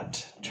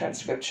that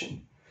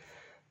transcription.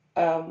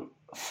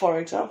 For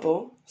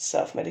example,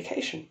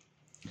 self-medication.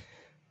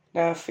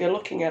 Now, if you're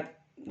looking at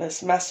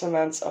this massive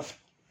amounts of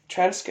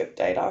transcript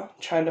data,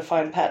 trying to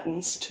find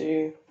patterns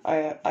to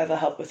either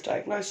help with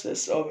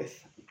diagnosis or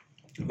with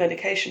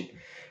medication,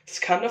 it's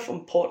kind of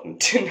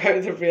important to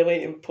know the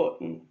really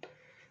important.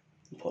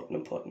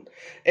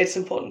 It's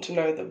important to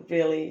know the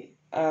really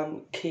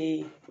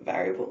key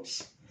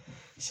variables.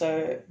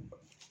 So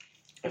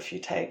if you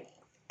take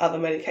other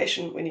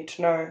medication, we need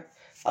to know,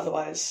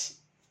 otherwise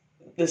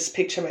this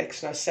picture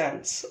makes no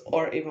sense,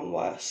 or even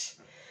worse,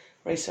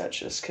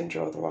 researchers can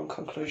draw the wrong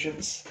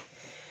conclusions.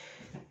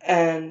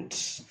 And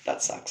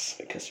that sucks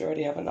because we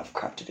already have enough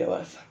crap to deal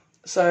with.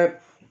 So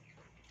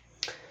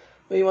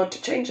we want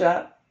to change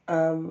that.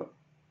 And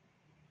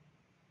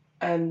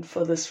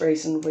for this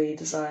reason, we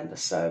designed a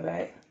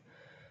survey,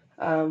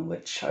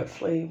 which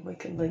hopefully we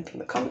can link in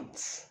the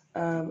comments.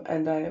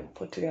 And I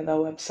put together a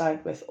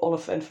website with all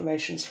of the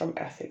information from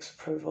ethics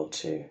approval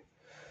to,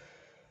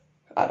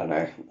 I don't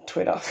know,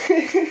 Twitter.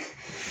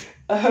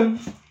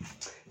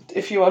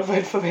 If you want more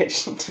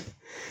information.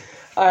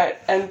 Alright,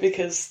 and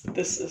because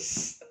this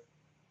is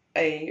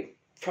a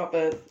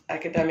proper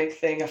academic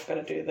thing, I've got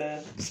to do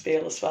the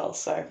spiel as well.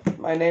 So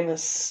my name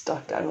is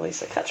Dr.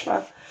 Annalisa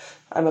Kretschmer.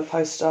 I'm a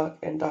postdoc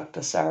in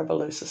Dr. Sarah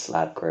Balusa's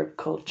lab group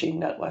called Gene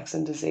Networks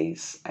and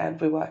Disease, and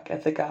we work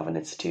at the Garvan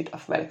Institute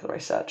of Medical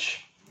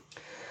Research.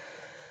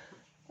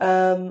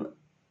 What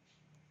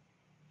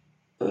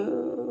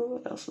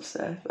else was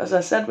there? As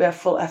I said, we have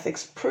full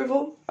ethics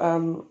approval.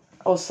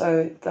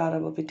 Also, data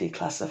will be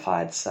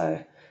declassified,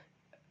 so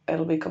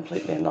it'll be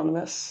completely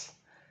anonymous.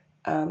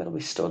 It'll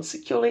be stored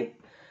securely,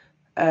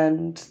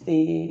 and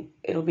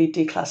it'll be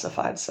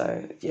declassified,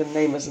 so your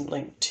name isn't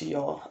linked to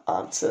your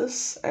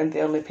answers, and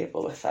the only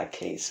people with that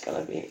key is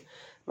going to be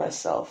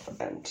myself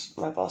and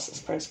my boss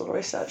as principal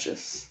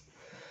researchers.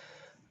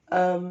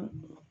 And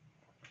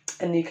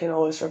you can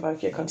always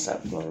revoke your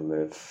consent and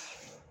remove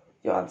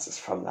your answers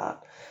from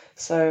that.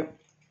 So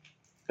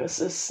this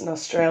is an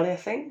Australia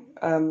thing.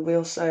 We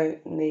also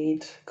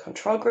need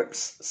control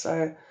groups,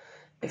 so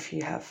if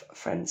you have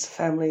friends,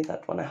 family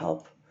that want to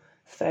help,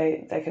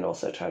 they can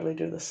also totally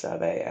do the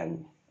survey,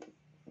 and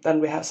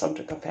then we have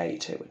something to compare you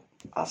to,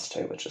 us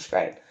to, which is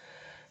great.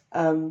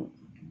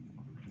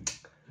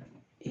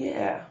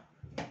 Yeah.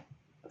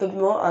 The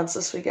more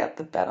answers we get,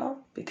 the better,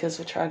 because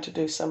we're trying to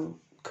do some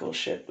cool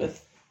shit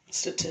with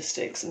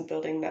statistics and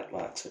building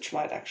networks, which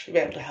might actually be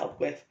able to help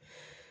with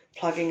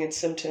plugging in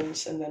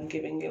symptoms and then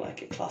giving you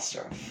like a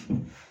cluster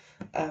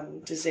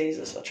of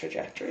diseases or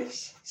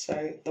trajectories.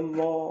 So the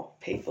more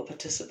people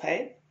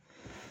participate,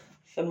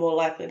 the more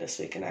likeliness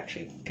we can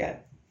actually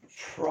get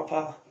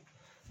proper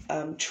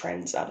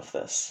trends out of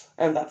this.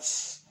 And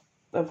that's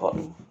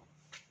important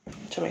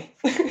to me.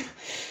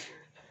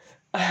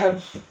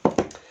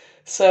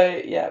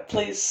 So yeah,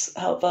 please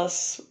help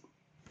us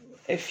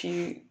if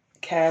you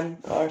can,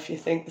 or if you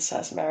think this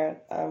has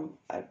merit.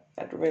 I'd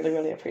really,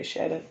 really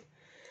appreciate it.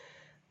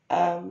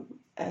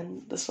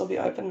 And this will be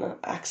open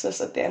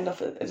access at the end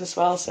of it as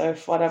well, so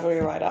if whatever we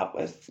write up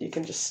with, you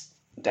can just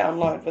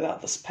download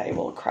without this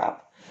paywall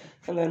crap,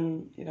 and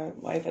then,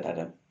 wave it at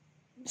a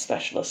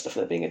specialist if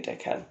they're being a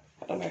dickhead.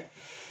 I don't know.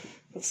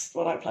 That's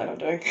what I plan on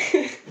doing.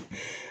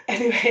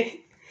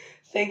 Anyway,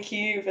 thank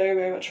you very,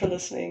 very much for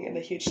listening, and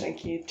a huge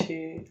thank you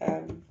to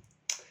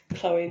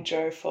Chloe and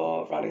Joe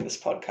for running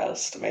this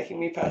podcast, making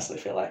me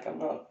personally feel like I'm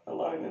not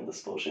alone in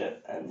this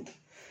bullshit, and,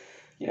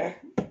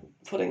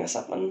 putting us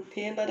up on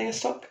here and letting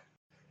us talk.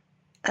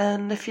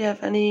 And if you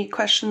have any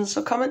questions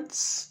or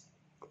comments,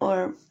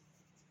 or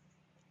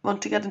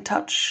want to get in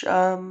touch,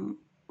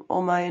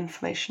 all my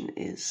information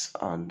is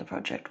on the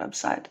project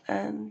website.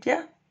 And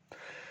yeah,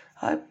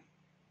 I hope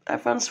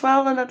everyone's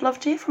well, and I'd love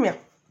to hear from you.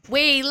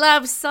 We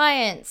love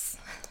science.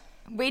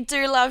 We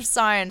do love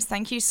science.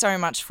 Thank you so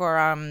much for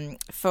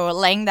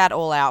laying that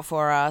all out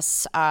for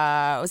us.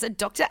 Was it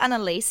Dr.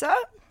 Annalisa?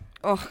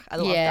 Oh, I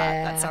love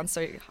that. That sounds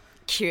so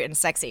cute and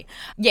sexy.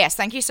 Yes,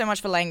 thank you so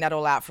much for laying that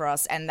all out for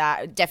us, and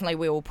that definitely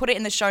we will put it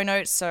in the show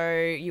notes so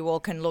you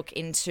all can look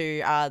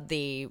into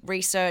the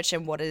research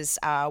and what is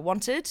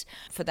wanted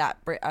for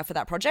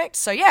that project.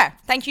 So yeah,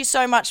 thank you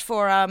so much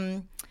for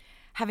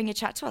having a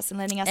chat to us and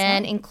letting us know.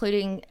 And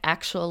including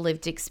actual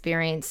lived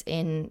experience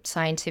in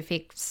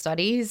scientific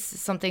studies,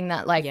 something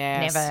that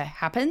never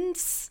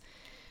happens.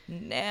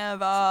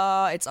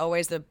 Never. It's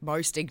always the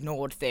most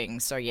ignored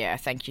thing. So yeah,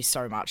 thank you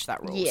so much.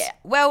 That rules. Yeah.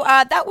 Well,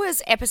 that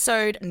was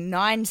episode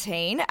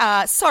 19.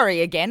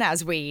 Sorry again,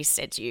 as we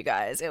said to you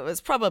guys, it was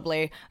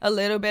probably a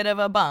little bit of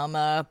a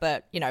bummer,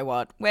 but you know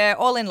what? We're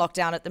all in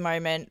lockdown at the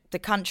moment. The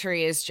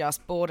country is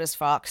just bored as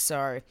fuck.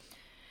 So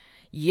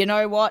you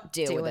know what?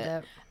 Deal with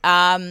it.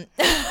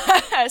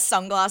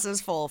 Sunglasses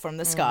fall from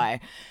the sky.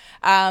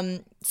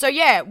 So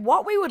yeah,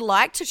 what we would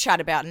like to chat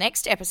about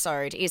next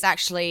episode is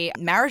actually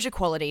marriage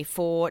equality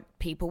for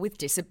people with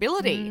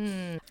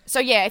disability. So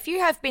yeah, if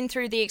you have been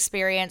through the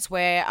experience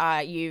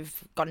where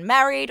you've gotten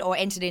married or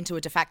entered into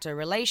a de facto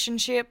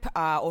relationship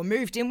or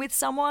moved in with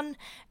someone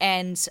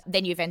and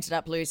then you've ended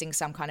up losing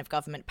some kind of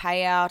government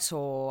payout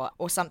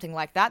or something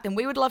like that, then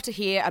we would love to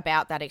hear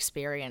about that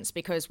experience,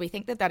 because we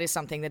think that that is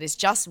something that is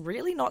just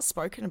really not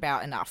spoken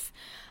about enough.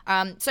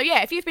 So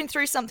yeah, if you've been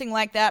through something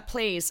like that,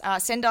 please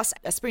send us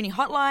a Spoonie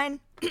hotline.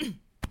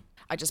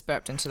 I just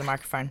burped into the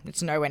microphone.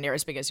 It's nowhere near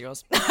as big as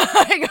yours.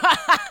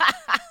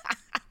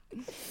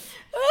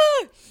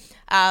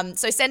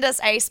 So send us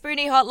a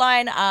Spoonie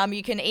hotline.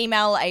 You can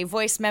email a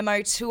voice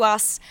memo to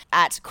us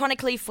at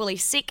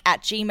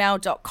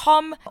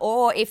chronicallyfullysick@gmail.com,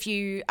 or if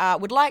you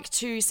would like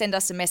to send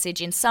us a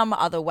message in some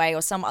other way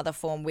or some other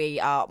form, we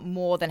are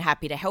more than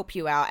happy to help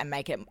you out and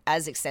make it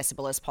as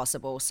accessible as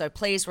possible. So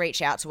please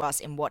reach out to us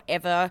in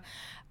whatever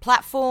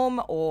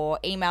platform or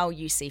email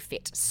you see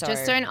fit. So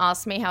Just don't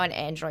ask me how an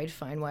Android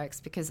phone works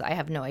because I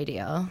have no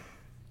idea.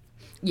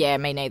 yeah,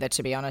 me neither,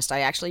 to be honest. I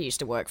actually used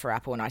to work for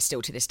Apple and I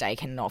still to this day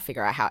cannot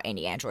figure out how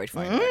any Android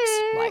phone works.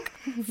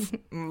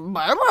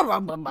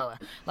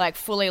 Like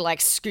fully like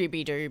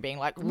Scooby-Doo being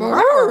like,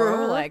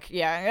 like,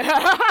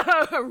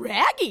 yeah,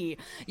 Raggy.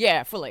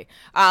 Yeah, fully.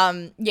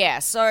 Yeah,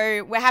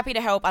 so we're happy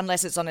to help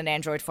unless it's on an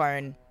Android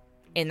phone.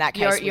 In that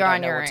case, You're we on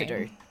don't know your what to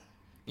own. do.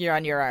 You're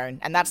on your own.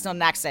 And that's not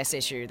an access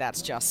issue.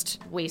 That's just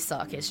We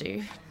suck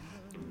issue.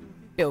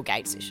 Bill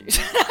Gates issues.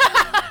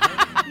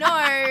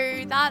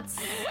 No, that's...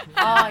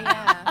 Oh,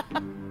 yeah.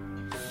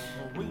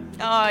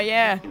 Oh,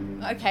 yeah.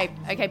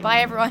 Okay,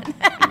 bye, everyone.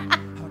 Oh,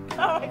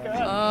 my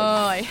God.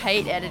 Oh, I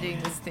hate editing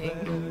this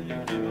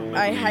thing.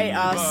 I hate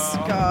us.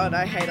 God,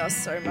 I hate us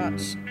so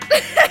much.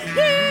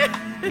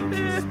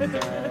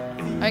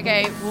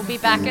 Okay, we'll be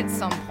back at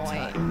some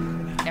point,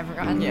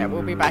 everyone. Yeah,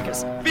 we'll be back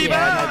as...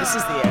 Yeah, no, this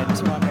is the end.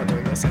 I'm not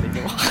doing this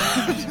anymore.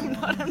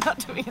 I'm not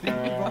doing it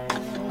anymore.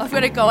 I've got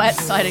to go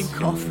outside and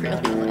cough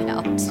really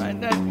loud. I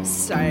know,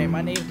 same.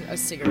 I need a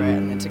cigarette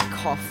and then to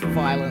cough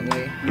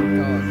violently.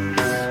 God.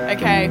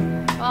 Okay.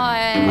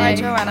 Bye. Bye,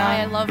 Joanna.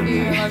 Bye, I love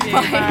you. I love you.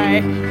 Bye.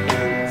 Bye.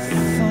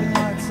 Sun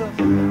lights up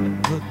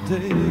the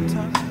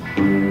daytime,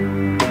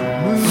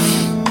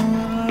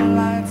 moon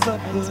lights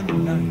up the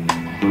night.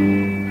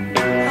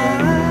 I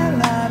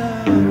light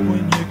up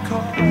when you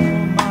call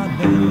my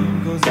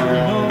name, 'cause I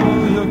know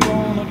you're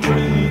gonna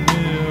treat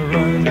me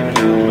right.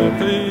 Give me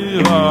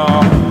fever.